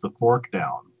puts the fork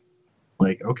down.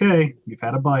 Like, okay, you've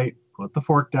had a bite, put the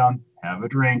fork down, have a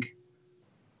drink,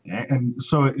 and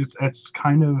so it's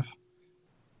kind of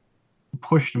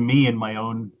pushed me in my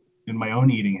own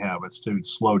eating habits to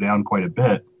slow down quite a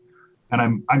bit.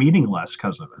 And I'm eating less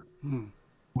because of it,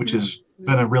 which has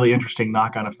been a really interesting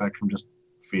knock-on effect from just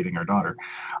feeding our daughter.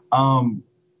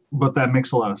 But that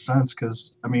makes a lot of sense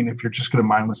because, I mean, if you're just going to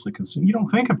mindlessly consume, you don't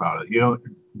think about it. You know,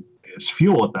 it's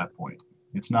fuel at that point.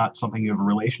 It's not something you have a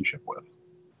relationship with.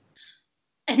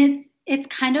 And it's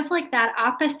kind of like that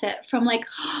opposite from like,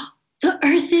 oh, the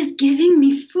earth is giving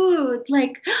me food.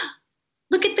 Like,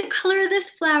 look at the color of this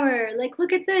flower, like,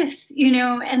 look at this, you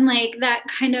know, and like that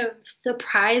kind of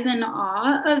surprise and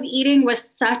awe of eating was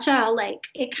such a, like,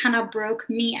 it kind of broke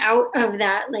me out of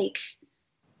that, like,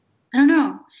 I don't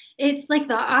know. It's like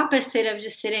the opposite of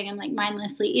just sitting and like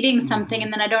mindlessly eating something.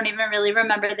 And then I don't even really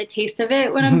remember the taste of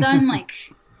it when I'm done. Like,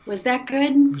 was that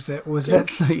good? Was that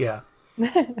so, yeah.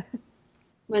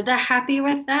 Was I happy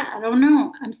with that? I don't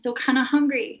know. I'm still kind of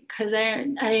hungry because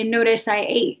I noticed I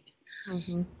ate.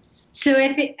 Mm-hmm. So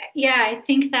I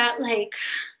think that like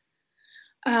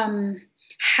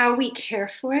how we care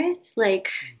for it,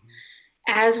 like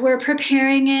as we're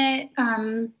preparing it,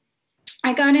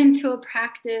 I got into a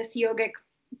yogic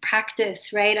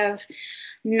practice, right, of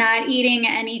not eating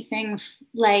anything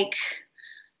like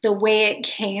the way it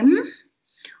came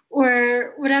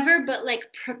or whatever, but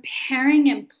like preparing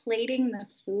and plating the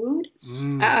food.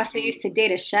 I also used to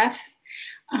date a chef.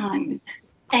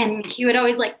 And he would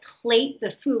always like plate the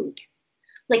food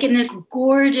like in this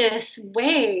gorgeous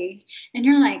way. And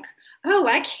you're like, oh,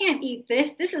 I can't eat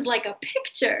this. This is like a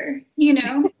picture, you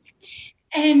know?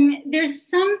 And there's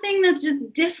something that's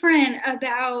just different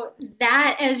about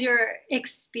that as your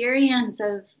experience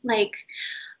of like,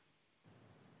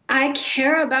 I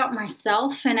care about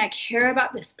myself and I care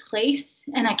about this place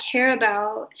and I care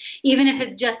about, even if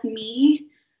it's just me,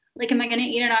 like, am I going to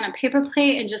eat it on a paper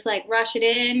plate and just like rush it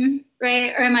in,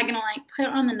 right? Or am I going to like put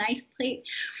it on the nice plate?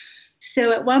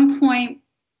 So at one point,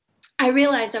 I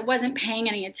realized I wasn't paying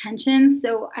any attention.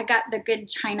 So I got the good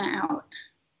china out.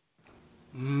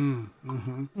 Mm-hmm.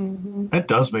 Mm-hmm. That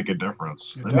does make a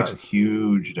difference. That makes a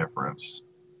huge difference.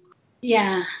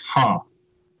 Yeah. Huh.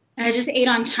 I just ate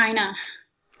on china.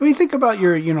 When you think about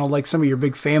your, you know, like some of your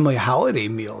big family holiday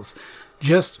meals,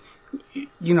 just,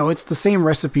 you know, it's the same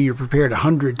recipe you prepared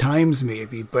 100 times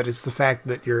maybe, but it's the fact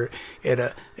that you're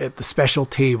at the special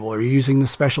table or you're using the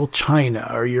special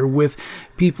china or you're with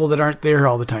people that aren't there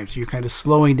all the time. So you're kind of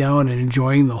slowing down and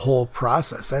enjoying the whole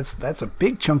process. That's a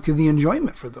big chunk of the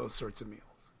enjoyment for those sorts of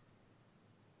meals.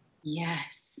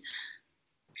 Yes.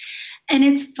 And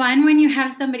it's fun when you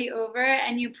have somebody over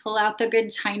and you pull out the good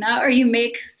china or you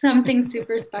make something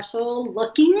super special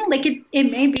looking. Like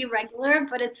it may be regular,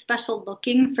 but it's special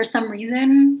looking for some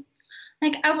reason.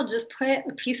 Like I will just put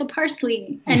a piece of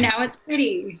parsley and now it's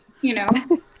pretty, you know.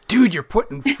 Dude, you're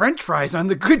putting French fries on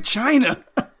the good china.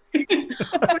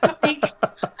 Or like,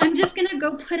 I'm just going to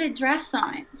go put a dress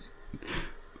on.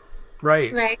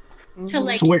 Right. Right. To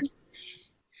like... So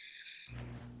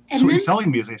what you're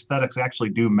telling me is the aesthetics actually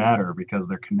do matter because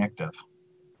they're connective.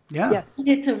 Yeah. Yes.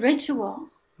 It's a ritual.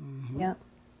 Mm-hmm. Yeah.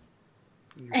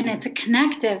 And it's a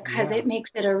connective because Yeah. it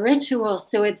makes it a ritual.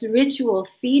 So it's ritual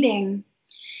feeding,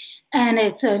 and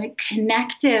it's a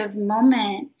connective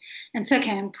moment. And so I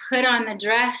can put on the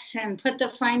dress and put the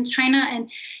fine china, and,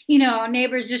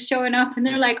 neighbors just showing up and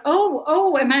they're like,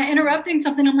 oh, am I interrupting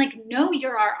something? I'm like, no,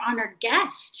 you're our honored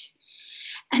guest.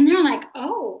 And they're like,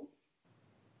 oh,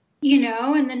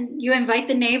 and then you invite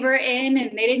the neighbor in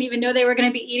and they didn't even know they were going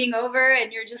to be eating over.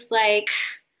 And you're just like,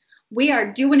 we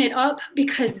are doing it up,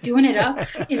 because doing it up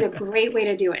is a great way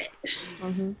to do it.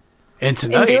 Mm-hmm. And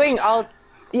tonight,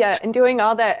 and doing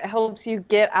all that helps you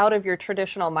get out of your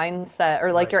traditional mindset,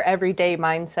 or like Right. your everyday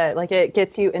mindset. Like, it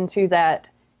gets you into that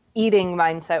eating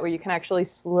mindset where you can actually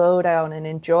slow down and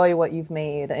enjoy what you've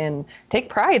made and take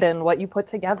pride in what you put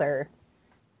together.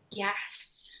 Yes.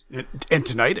 and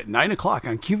tonight at 9:00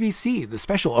 on QVC, the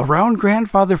special Around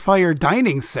Grandfather Fire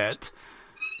dining set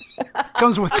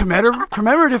comes with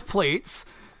commemorative plates,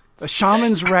 a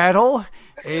shaman's rattle,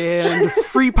 and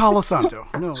free Palo Santo.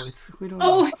 No, we don't.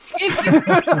 Oh,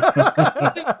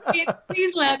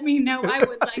 please let me know. I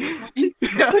would like one.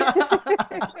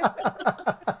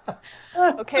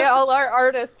 Okay, all our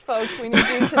artist folks, we need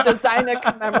you to design a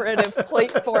commemorative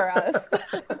plate for us.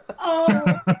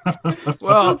 Oh,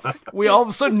 Well, we all of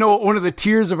a sudden know what one of the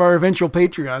tiers of our eventual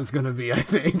Patreon is going to be, I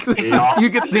think. You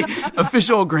get the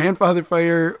official Grandfather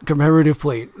Fire commemorative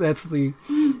plate. That's the...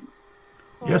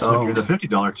 Yes, and if you're the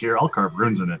 $50 tier, I'll carve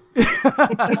runes in it.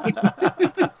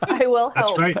 I will That's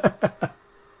help. right.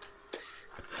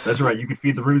 That's right. You can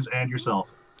feed the runes and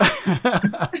yourself.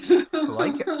 I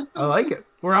like it.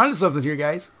 We're on to something here,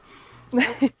 guys.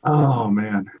 Oh,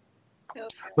 man.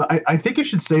 But I think I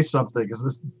should say something, because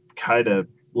this kind of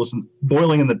was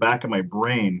boiling in the back of my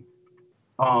brain.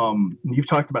 You've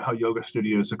talked about how yoga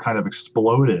studios have kind of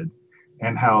exploded,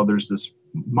 and how there's this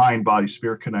mind, body,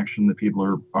 spirit connection that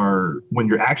people are when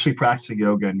you're actually practicing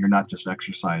yoga and you're not just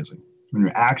exercising, when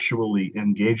you're actually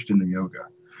engaged in the yoga.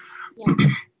 yeah.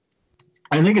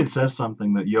 I think it says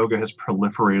something that yoga has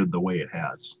proliferated the way it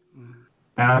has.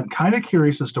 And I'm kind of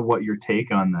curious as to what your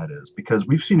take on that is, because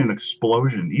we've seen an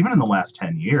explosion, even in the last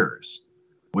 10 years,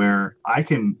 where I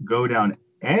can go down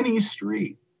any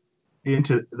street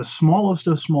into the smallest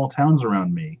of small towns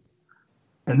around me,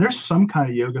 and there's some kind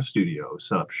of yoga studio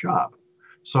set up shop.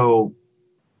 So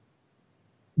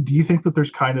do you think that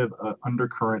there's kind of an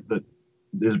undercurrent that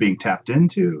is being tapped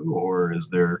into, or is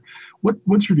there,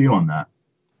 what's your view on that?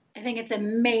 I think it's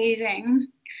amazing.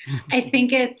 I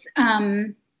think it's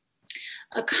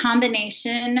a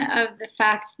combination of the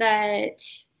fact that,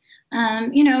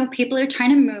 people are trying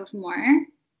to move more,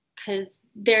 because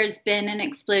there's been an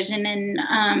explosion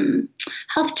in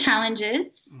health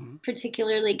challenges,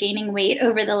 particularly gaining weight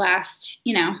over the last,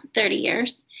 30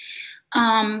 years.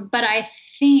 But I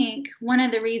think one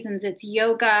of the reasons it's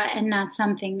yoga and not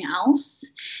something else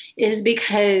is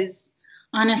because,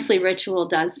 honestly, ritual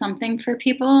does something for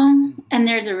people. And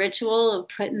there's a ritual of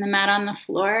putting the mat on the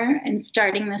floor and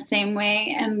starting the same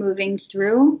way and moving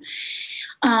through.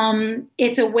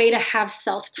 It's a way to have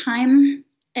self-time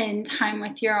and time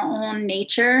with your own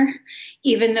nature,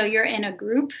 even though you're in a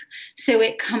group. So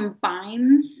it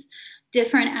combines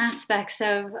different aspects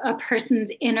of a person's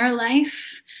inner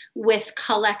life with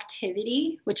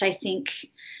collectivity, which I think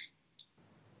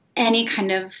any kind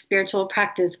of spiritual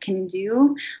practice can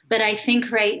do. But I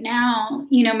think right now,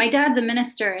 my dad's a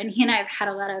minister, and he and I have had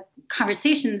a lot of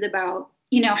conversations about,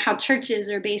 how churches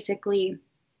are basically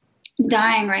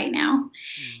dying right now.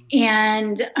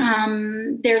 And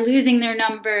they're losing their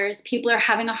numbers. People are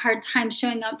having a hard time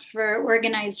showing up for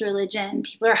organized religion.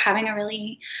 People are having a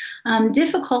really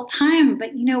difficult time.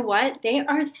 But you know what? They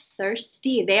are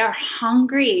thirsty. They are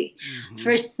hungry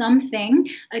for something.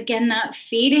 Again, that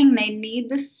feeding, they need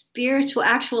the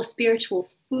actual spiritual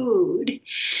food.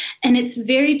 And it's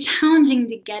very challenging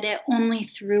to get it only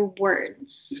through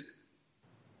words.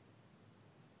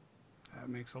 That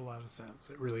makes a lot of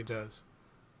sense. It really does.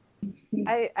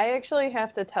 I actually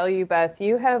have to tell you, Beth,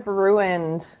 you have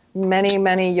ruined many,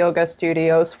 many yoga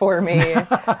studios for me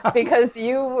because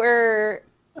you were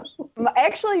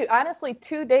actually, honestly,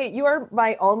 to date, you are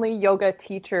my only yoga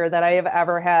teacher that I have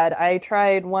ever had. I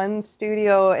tried one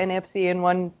studio in Ipsy and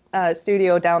one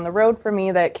studio down the road from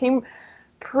me that came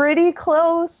pretty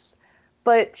close,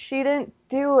 but she didn't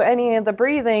do any of the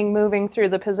breathing, moving through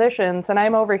the positions. And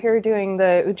I'm over here doing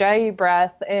the Ujjayi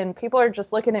breath, and people are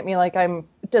just looking at me like I'm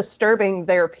disturbing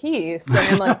their peace. And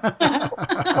I'm like,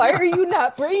 why are you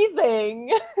not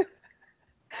breathing?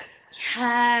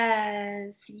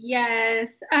 Yes.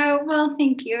 Well,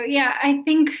 thank you. Yeah, I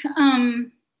think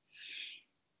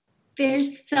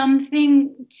there's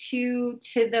something to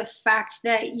the fact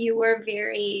that you were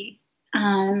very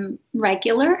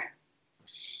regular,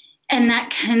 and that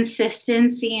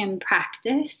consistency and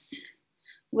practice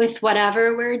with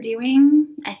whatever we're doing,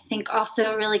 I think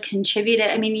also really contributed.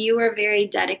 I mean, you were very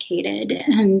dedicated,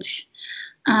 and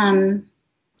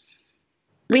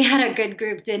we had a good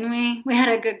group, didn't we? We had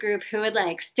a good group who would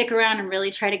like stick around and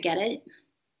really try to get it.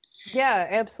 Yeah,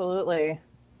 absolutely.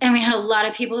 And we had a lot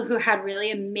of people who had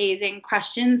really amazing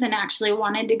questions and actually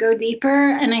wanted to go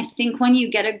deeper. And I think when you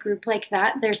get a group like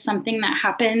that, there's something that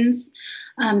happens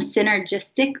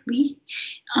synergistically.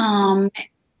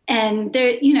 And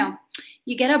there,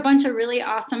 you get a bunch of really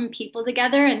awesome people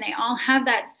together and they all have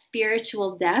that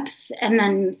spiritual depth, and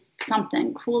then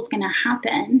something cool is going to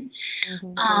happen.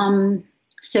 Mm-hmm.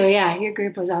 So yeah, your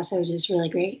group was also just really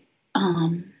great.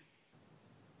 And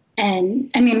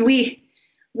I mean,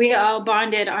 we all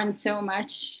bonded on so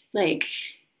much, like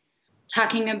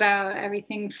talking about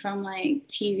everything from like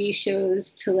TV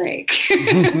shows to like,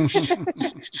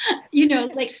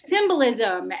 like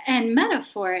symbolism and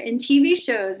metaphor in TV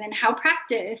shows and how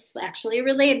practice actually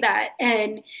relate that.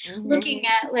 And looking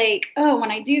at like, oh,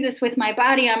 when I do this with my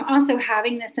body, I'm also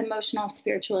having this emotional,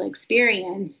 spiritual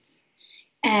experience.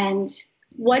 And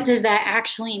what does that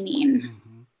actually mean?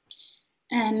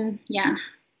 And yeah,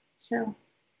 so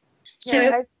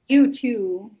you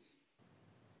too.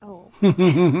 Oh.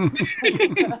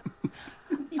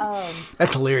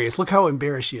 That's hilarious. Look how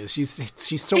embarrassed she is.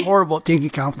 She's so horrible at taking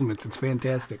compliments. It's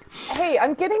fantastic. Hey,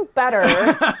 I'm getting better.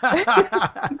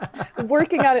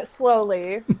 Working on it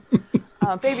slowly.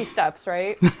 Baby steps,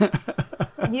 right?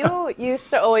 You used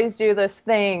to always do this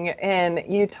thing, and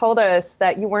you told us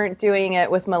that you weren't doing it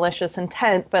with malicious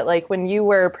intent, but like when you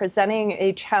were presenting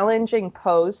a challenging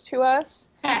pose to us,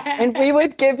 and we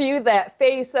would give you that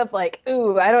face of like,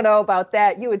 ooh, I don't know about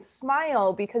that. You would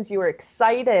smile because you were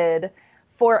excited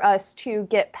for us to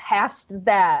get past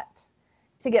that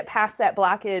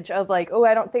blockage of like, oh,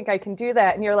 I don't think I can do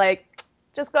that. And you're like,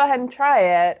 just go ahead and try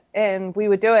it. And we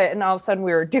would do it. And all of a sudden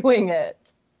we were doing it.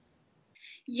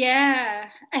 Yeah.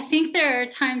 I think there are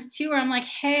times too where I'm like,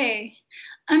 hey,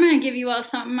 I'm going to give you all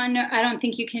something I don't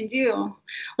think you can do.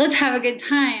 Let's have a good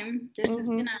time. This is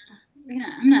I'm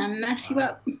going to mess you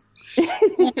up.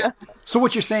 Yeah. So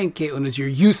what you're saying, Caitlin, is you're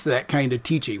used to that kind of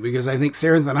teaching, because I think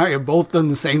Sarah and I have both done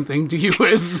the same thing to you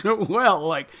as well.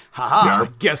 Like, haha,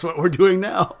 guess what we're doing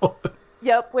now?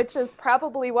 Yep, which is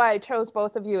probably why I chose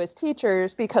both of you as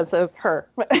teachers, because of her.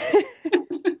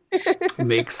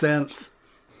 Makes sense.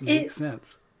 Makes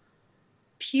sense.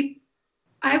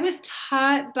 I was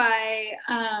taught by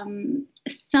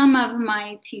some of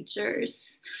my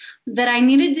teachers that I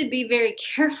needed to be very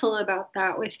careful about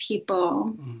that with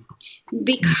people,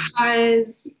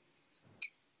 because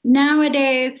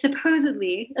nowadays,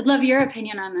 supposedly, I'd love your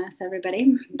opinion on this,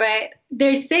 everybody, but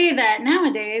they say that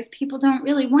nowadays people don't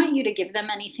really want you to give them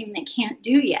anything they can't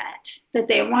do yet, that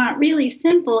they want really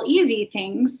simple, easy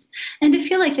things, and to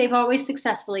feel like they've always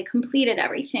successfully completed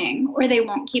everything, or they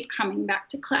won't keep coming back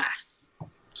to class.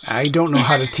 I don't know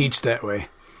how to teach that way.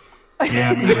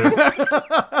 Yeah, me too.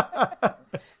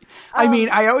 I mean,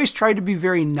 I always try to be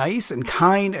very nice and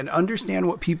kind and understand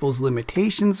what people's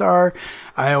limitations are.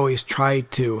 I always try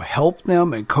to help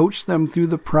them and coach them through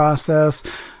the process.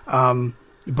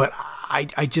 But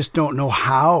I just don't know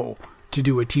how to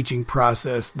do a teaching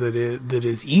process that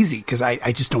is easy, because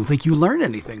I just don't think you learn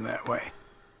anything that way.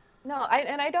 No,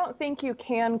 and I don't think you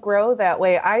can grow that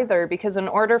way either, because in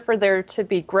order for there to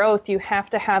be growth, you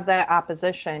have to have that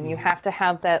opposition. You have to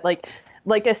have that, like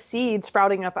a seed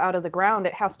sprouting up out of the ground.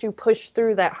 It has to push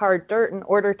through that hard dirt in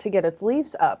order to get its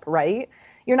leaves up, right?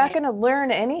 You're not going to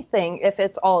learn anything if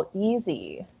it's all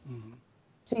easy.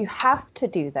 So you have to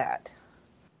do that.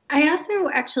 I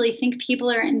also actually think people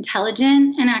are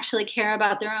intelligent and actually care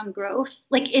about their own growth,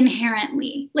 like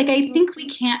inherently. Like I think we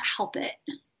can't help it.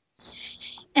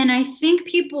 And I think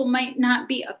people might not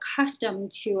be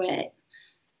accustomed to it.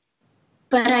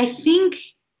 But I think,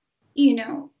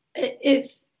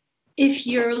 if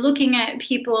you're looking at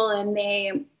people and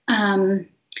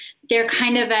they're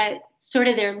kind of at sort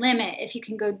of their limit, if you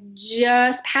can go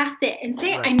just past it and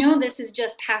say, right, I know this is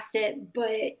just past it,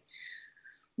 but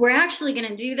we're actually going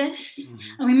to do this,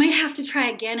 and we might have to try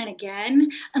again and again.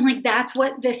 And like, that's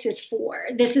what this is for.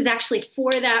 This is actually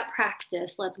for that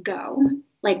practice. Let's go.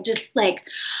 Like, just like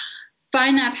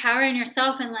find that power in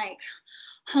yourself and like,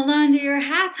 hold on to your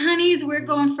hats, honeys. We're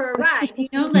going for a ride,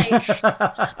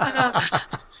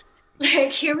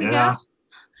 like here we go.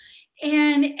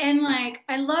 And like,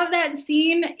 I love that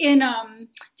scene in,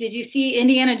 did you see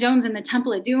Indiana Jones and the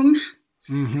Temple of Doom?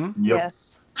 Yep.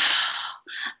 Yes.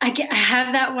 I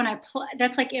have that when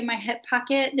that's like in my hip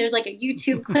pocket. There's like a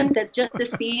YouTube clip that's just the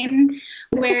scene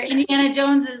where Indiana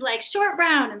Jones is like short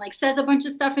round and like says a bunch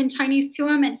of stuff in Chinese to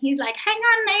him, and he's like, "Hang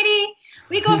on, lady,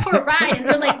 we go for a ride," and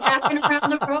they're like wrapping around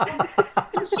the rope,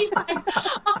 and she's like,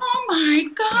 "Oh my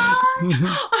God,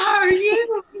 are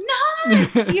you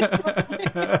nuts?"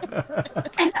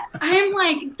 And I'm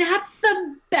like, that's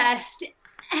the best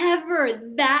ever.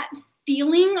 That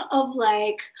feeling of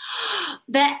like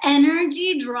the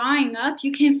energy drawing up,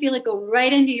 you can feel it go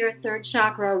right into your third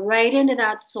chakra, right into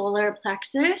that solar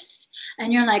plexus,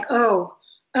 and you're like, oh,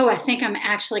 I think I'm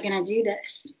actually gonna do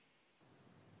this.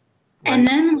 Right. And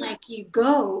then like you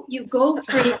go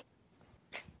for it,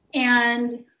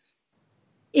 and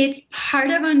it's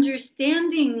part of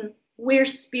understanding where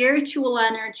spiritual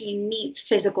energy meets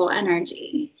physical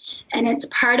energy, and it's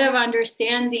part of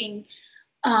understanding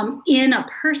in a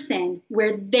person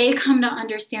where they come to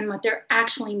understand what they're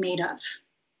actually made of.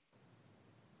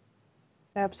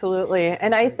 Absolutely.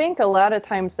 And I think a lot of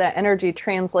times that energy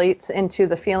translates into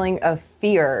the feeling of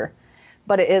fear,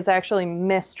 but it is actually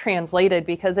mistranslated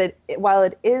because while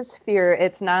it is fear,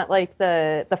 it's not like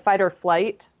the fight or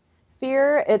flight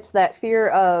fear. It's that fear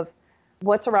of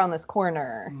what's around this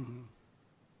corner. Mm-hmm.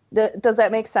 Does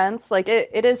that make sense? Like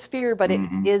it is fear, but it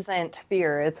isn't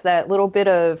fear. It's that little bit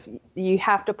of, you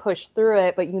have to push through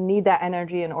it, but you need that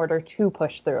energy in order to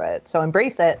push through it. So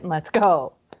embrace it and let's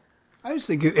go. I was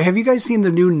thinking, have you guys seen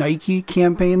the new Nike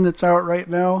campaign that's out right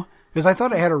now? Because I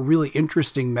thought it had a really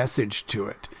interesting message to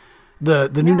it. The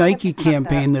new Nike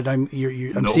campaign that I'm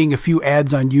seeing a few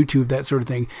ads on YouTube, that sort of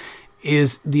thing,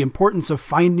 is the importance of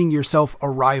finding yourself a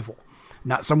rival.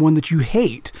 Not someone that you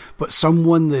hate, but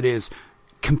someone that is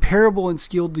comparable and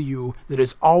skilled to you, that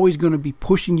is always going to be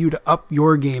pushing you to up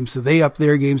your game, so they up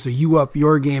their game, so you up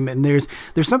your game. And there's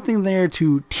something there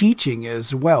to teaching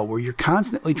as well, where you're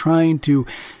constantly trying to,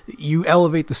 you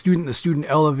elevate the student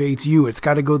elevates you. It's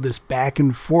got to go this back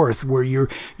and forth where you're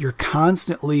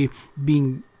constantly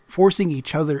forcing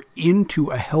each other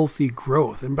into a healthy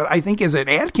growth. But I think as an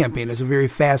ad campaign, it's a very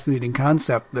fascinating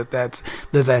concept that's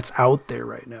out there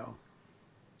right now.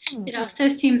 It also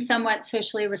seems somewhat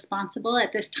socially responsible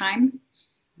at this time.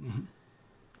 Mm-hmm.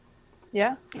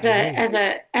 Yeah.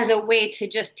 As a way to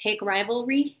just take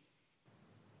rivalry.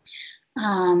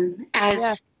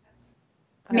 As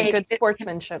good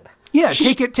sportsmanship. Yeah,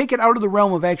 take it out of the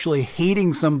realm of actually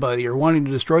hating somebody or wanting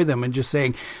to destroy them, and just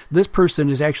saying this person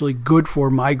is actually good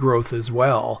for my growth as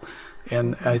well.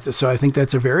 And so I think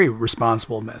that's a very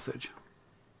responsible message.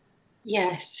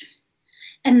 Yes.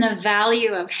 And the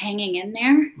value of hanging in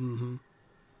there. Mm-hmm.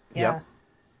 Yeah.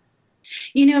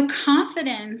 Yep.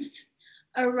 Confidence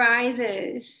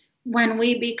arises when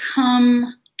we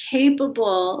become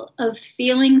capable of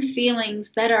feeling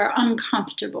feelings that are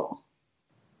uncomfortable.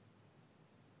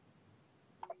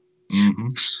 Mm-hmm.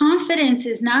 Confidence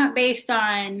is not based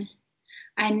on,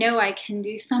 I know I can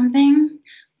do something.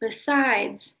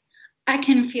 Besides, I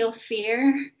can feel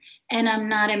fear and I'm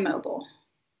not immobile.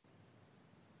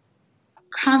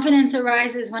 Confidence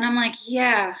arises when I'm like,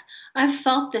 yeah, I've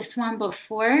felt this one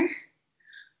before.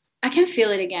 I can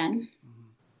feel it again. Mm-hmm.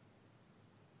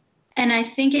 And I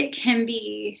think it can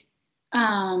be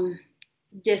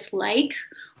dislike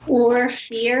or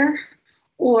fear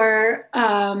or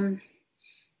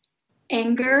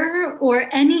anger or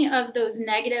any of those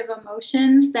negative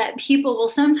emotions that people will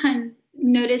sometimes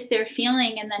notice they're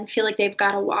feeling and then feel like they've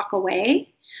got to walk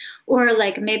away, or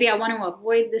like, maybe I want to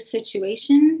avoid this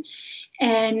situation.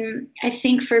 And I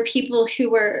think for people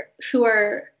who are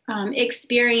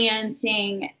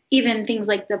experiencing even things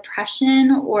like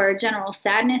depression or general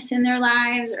sadness in their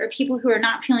lives, or people who are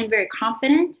not feeling very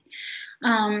confident,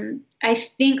 I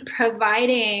think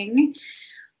providing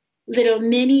little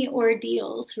mini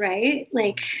ordeals, right?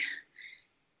 Like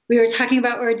we were talking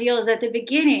about ordeals at the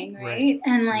beginning, right?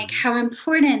 And like how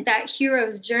important that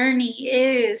hero's journey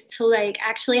is to like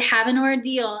actually have an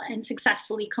ordeal and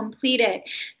successfully complete it.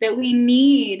 That we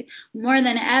need more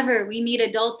than ever, we need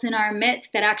adults in our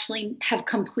midst that actually have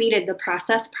completed the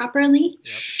process properly.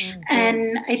 Yep.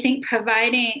 And I think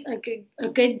providing a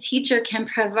good teacher can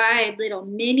provide little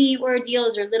mini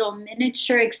ordeals or little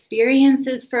miniature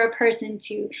experiences for a person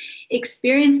to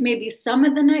experience maybe some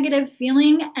of the negative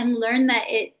feeling and learn that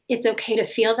it's okay to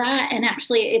feel that. And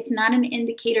actually, it's not an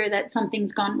indicator that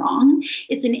something's gone wrong.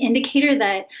 It's an indicator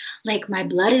that, like, my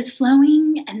blood is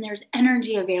flowing and there's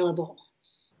energy available.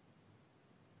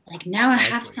 Like, now I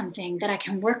have something that I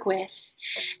can work with.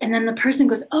 And then the person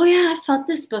goes, oh, yeah, I felt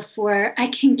this before. I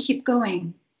can keep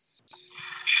going.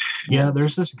 Yeah,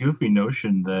 there's this goofy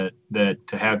notion that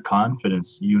to have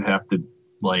confidence, you have to,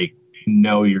 like, you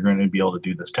know you're going to be able to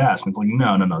do this task. And it's like,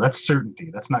 no, that's certainty.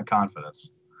 That's not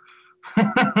confidence.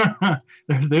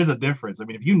 there's a difference. I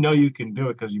mean, if you know you can do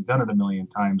it because you've done it a million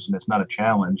times and it's not a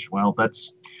challenge, well,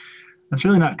 that's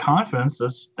really not confidence.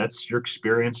 That's your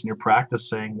experience and your practice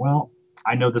saying, well,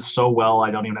 I know this so well,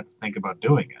 I don't even have to think about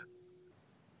doing it.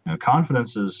 You know,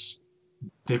 confidence is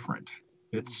different.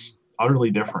 It's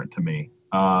utterly different to me,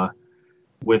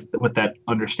 with that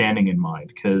understanding in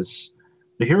mind, because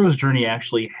the hero's journey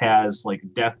actually has like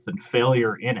death and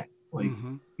failure in it. Like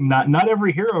not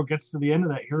every hero gets to the end of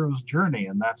that hero's journey,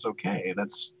 and that's okay.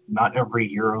 That's not every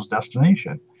hero's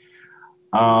destination.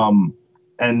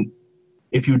 And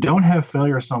if you don't have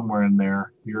failure somewhere in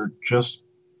there,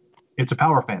 it's a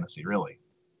power fantasy, really.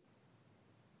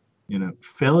 You know,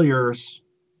 failures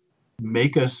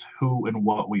make us who and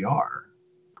what we are.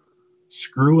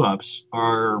 Screw-ups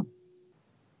are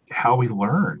how we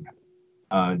learn.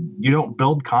 You don't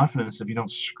build confidence if you don't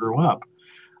screw up.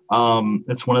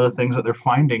 It's one of the things that they're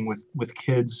finding with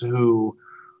kids who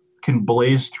can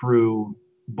blaze through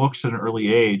books at an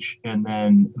early age, and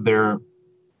then they're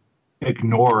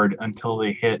ignored until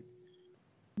they hit,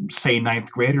 say, 9th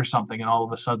grade or something, and all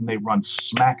of a sudden they run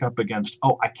smack up against,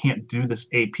 oh, I can't do this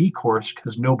AP course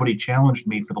because nobody challenged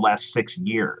me for the last 6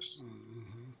 years.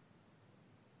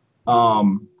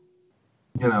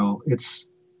 You know, it's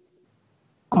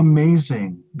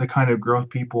amazing the kind of growth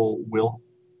people will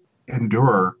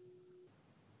endure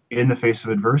in the face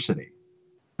of adversity,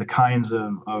 the kinds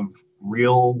of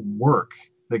real work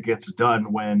that gets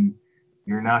done when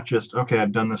you're not just, okay,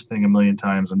 I've done this thing a million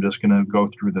times, I'm just going to go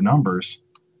through the numbers.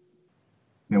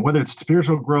 You know, whether it's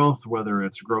spiritual growth, whether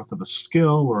it's growth of a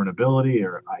skill or an ability,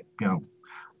 or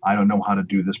I don't know how to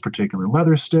do this particular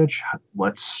leather stitch.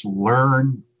 Let's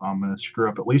learn. I'm going to screw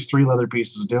up at least 3 leather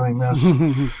pieces doing this.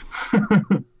 You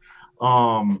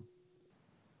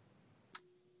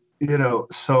know,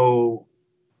 so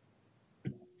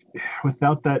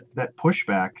without that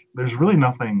pushback, there's really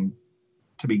nothing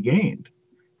to be gained.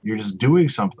 You're just doing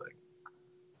something.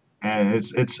 And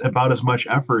it's about as much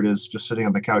effort as just sitting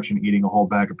on the couch and eating a whole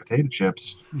bag of potato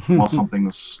chips while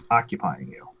something's occupying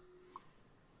you.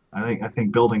 I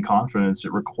think building confidence,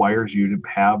 it requires you to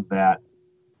have that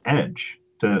edge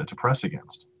to press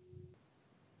against.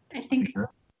 I think sure.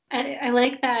 I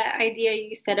like that idea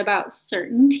you said about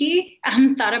certainty. I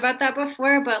haven't thought about that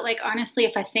before, but like honestly,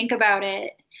 if I think about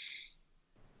it,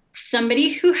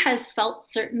 somebody who has felt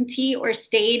certainty or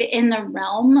stayed in the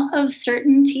realm of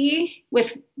certainty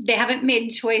they haven't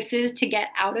made choices to get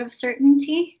out of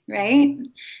certainty, right?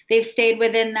 They've stayed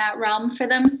within that realm for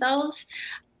themselves.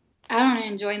 I don't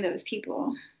enjoy those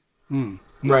people.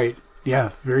 Right.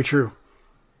 Yeah, very true.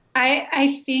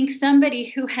 I think somebody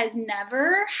who has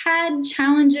never had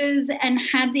challenges and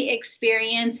had the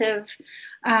experience of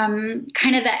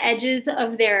kind of the edges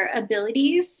of their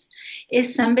abilities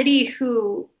is somebody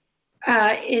who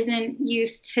isn't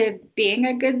used to being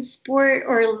a good sport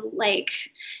or like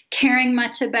caring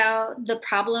much about the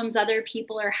problems other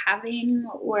people are having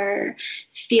or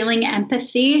feeling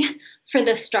empathy for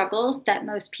the struggles that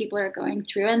most people are going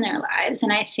through in their lives.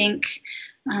 And I think,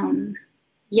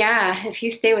 if you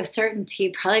stay with certainty,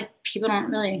 probably people don't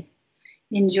really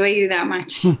enjoy you that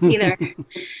much either.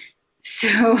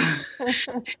 So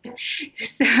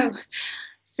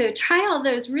try all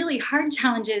those really hard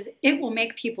challenges. It will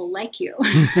make people like you.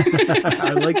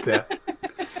 I like that.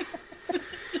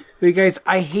 Hey guys,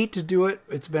 I hate to do it.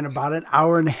 It's been about an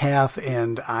hour and a half,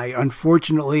 and I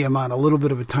unfortunately am on a little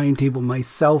bit of a timetable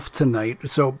myself tonight.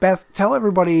 So Beth, tell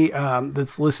everybody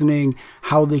that's listening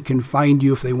how they can find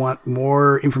you if they want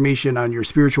more information on your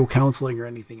spiritual counseling or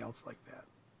anything else like that.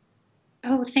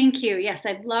 Oh, thank you. Yes,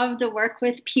 I'd love to work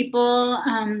with people,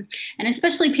 and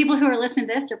especially people who are listening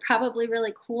to this are probably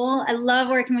really cool. I love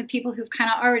working with people who've kind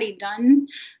of already done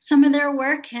some of their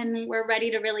work and we're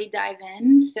ready to really dive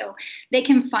in. So they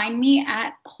can find me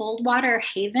at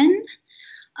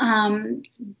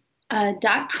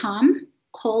coldwaterhaven.com,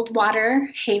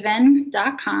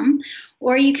 coldwaterhaven.com,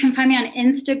 or you can find me on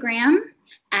Instagram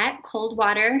at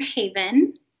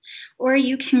coldwaterhaven, or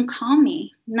you can call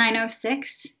me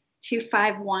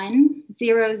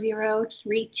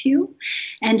 906-251-0032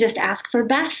 and just ask for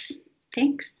Beth.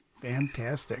 Thanks.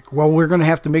 Fantastic. Well, we're going to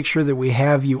have to make sure that we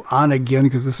have you on again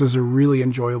because this was a really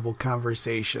enjoyable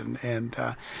conversation. And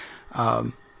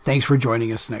thanks for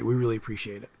joining us tonight. We really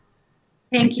appreciate it.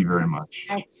 Thank you very much.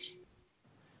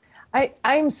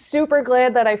 I'm super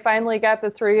glad that I finally got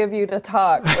the 3 of you to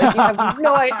talk. Like, you have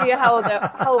no idea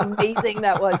how amazing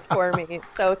that was for me.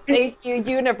 So thank you,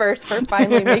 universe, for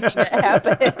finally making it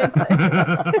happen.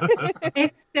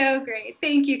 It's so great.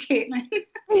 Thank you,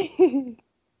 Caitlin.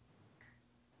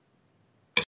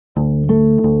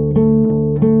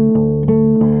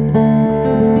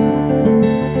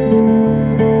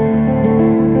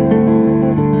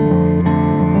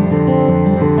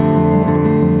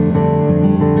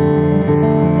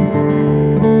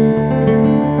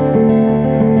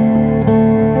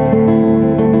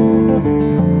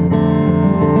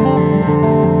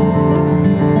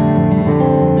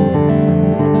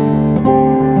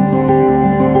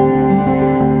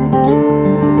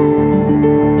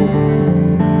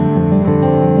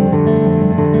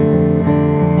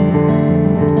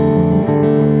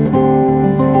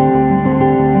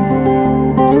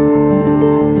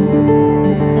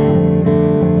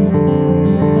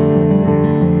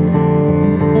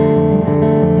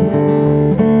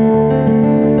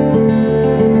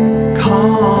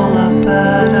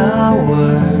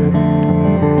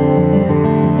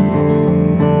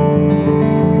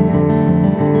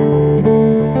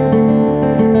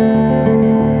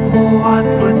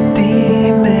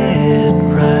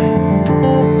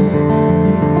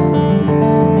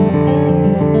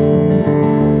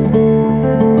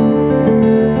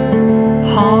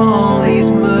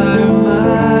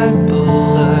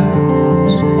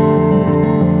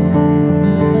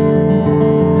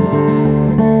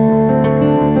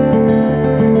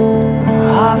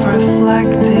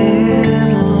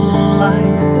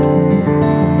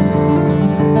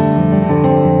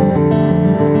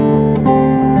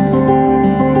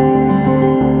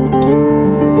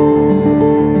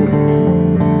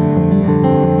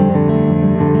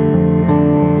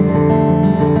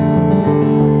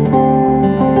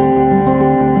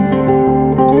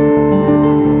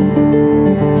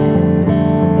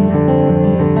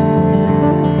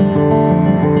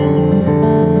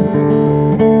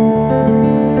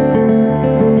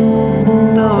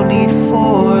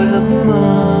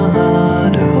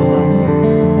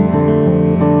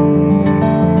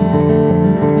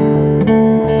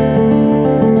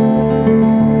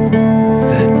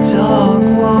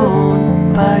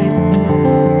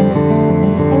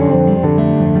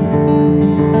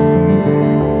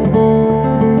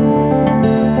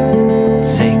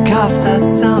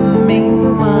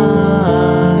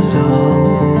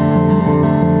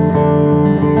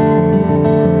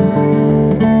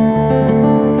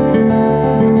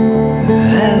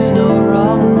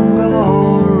 door.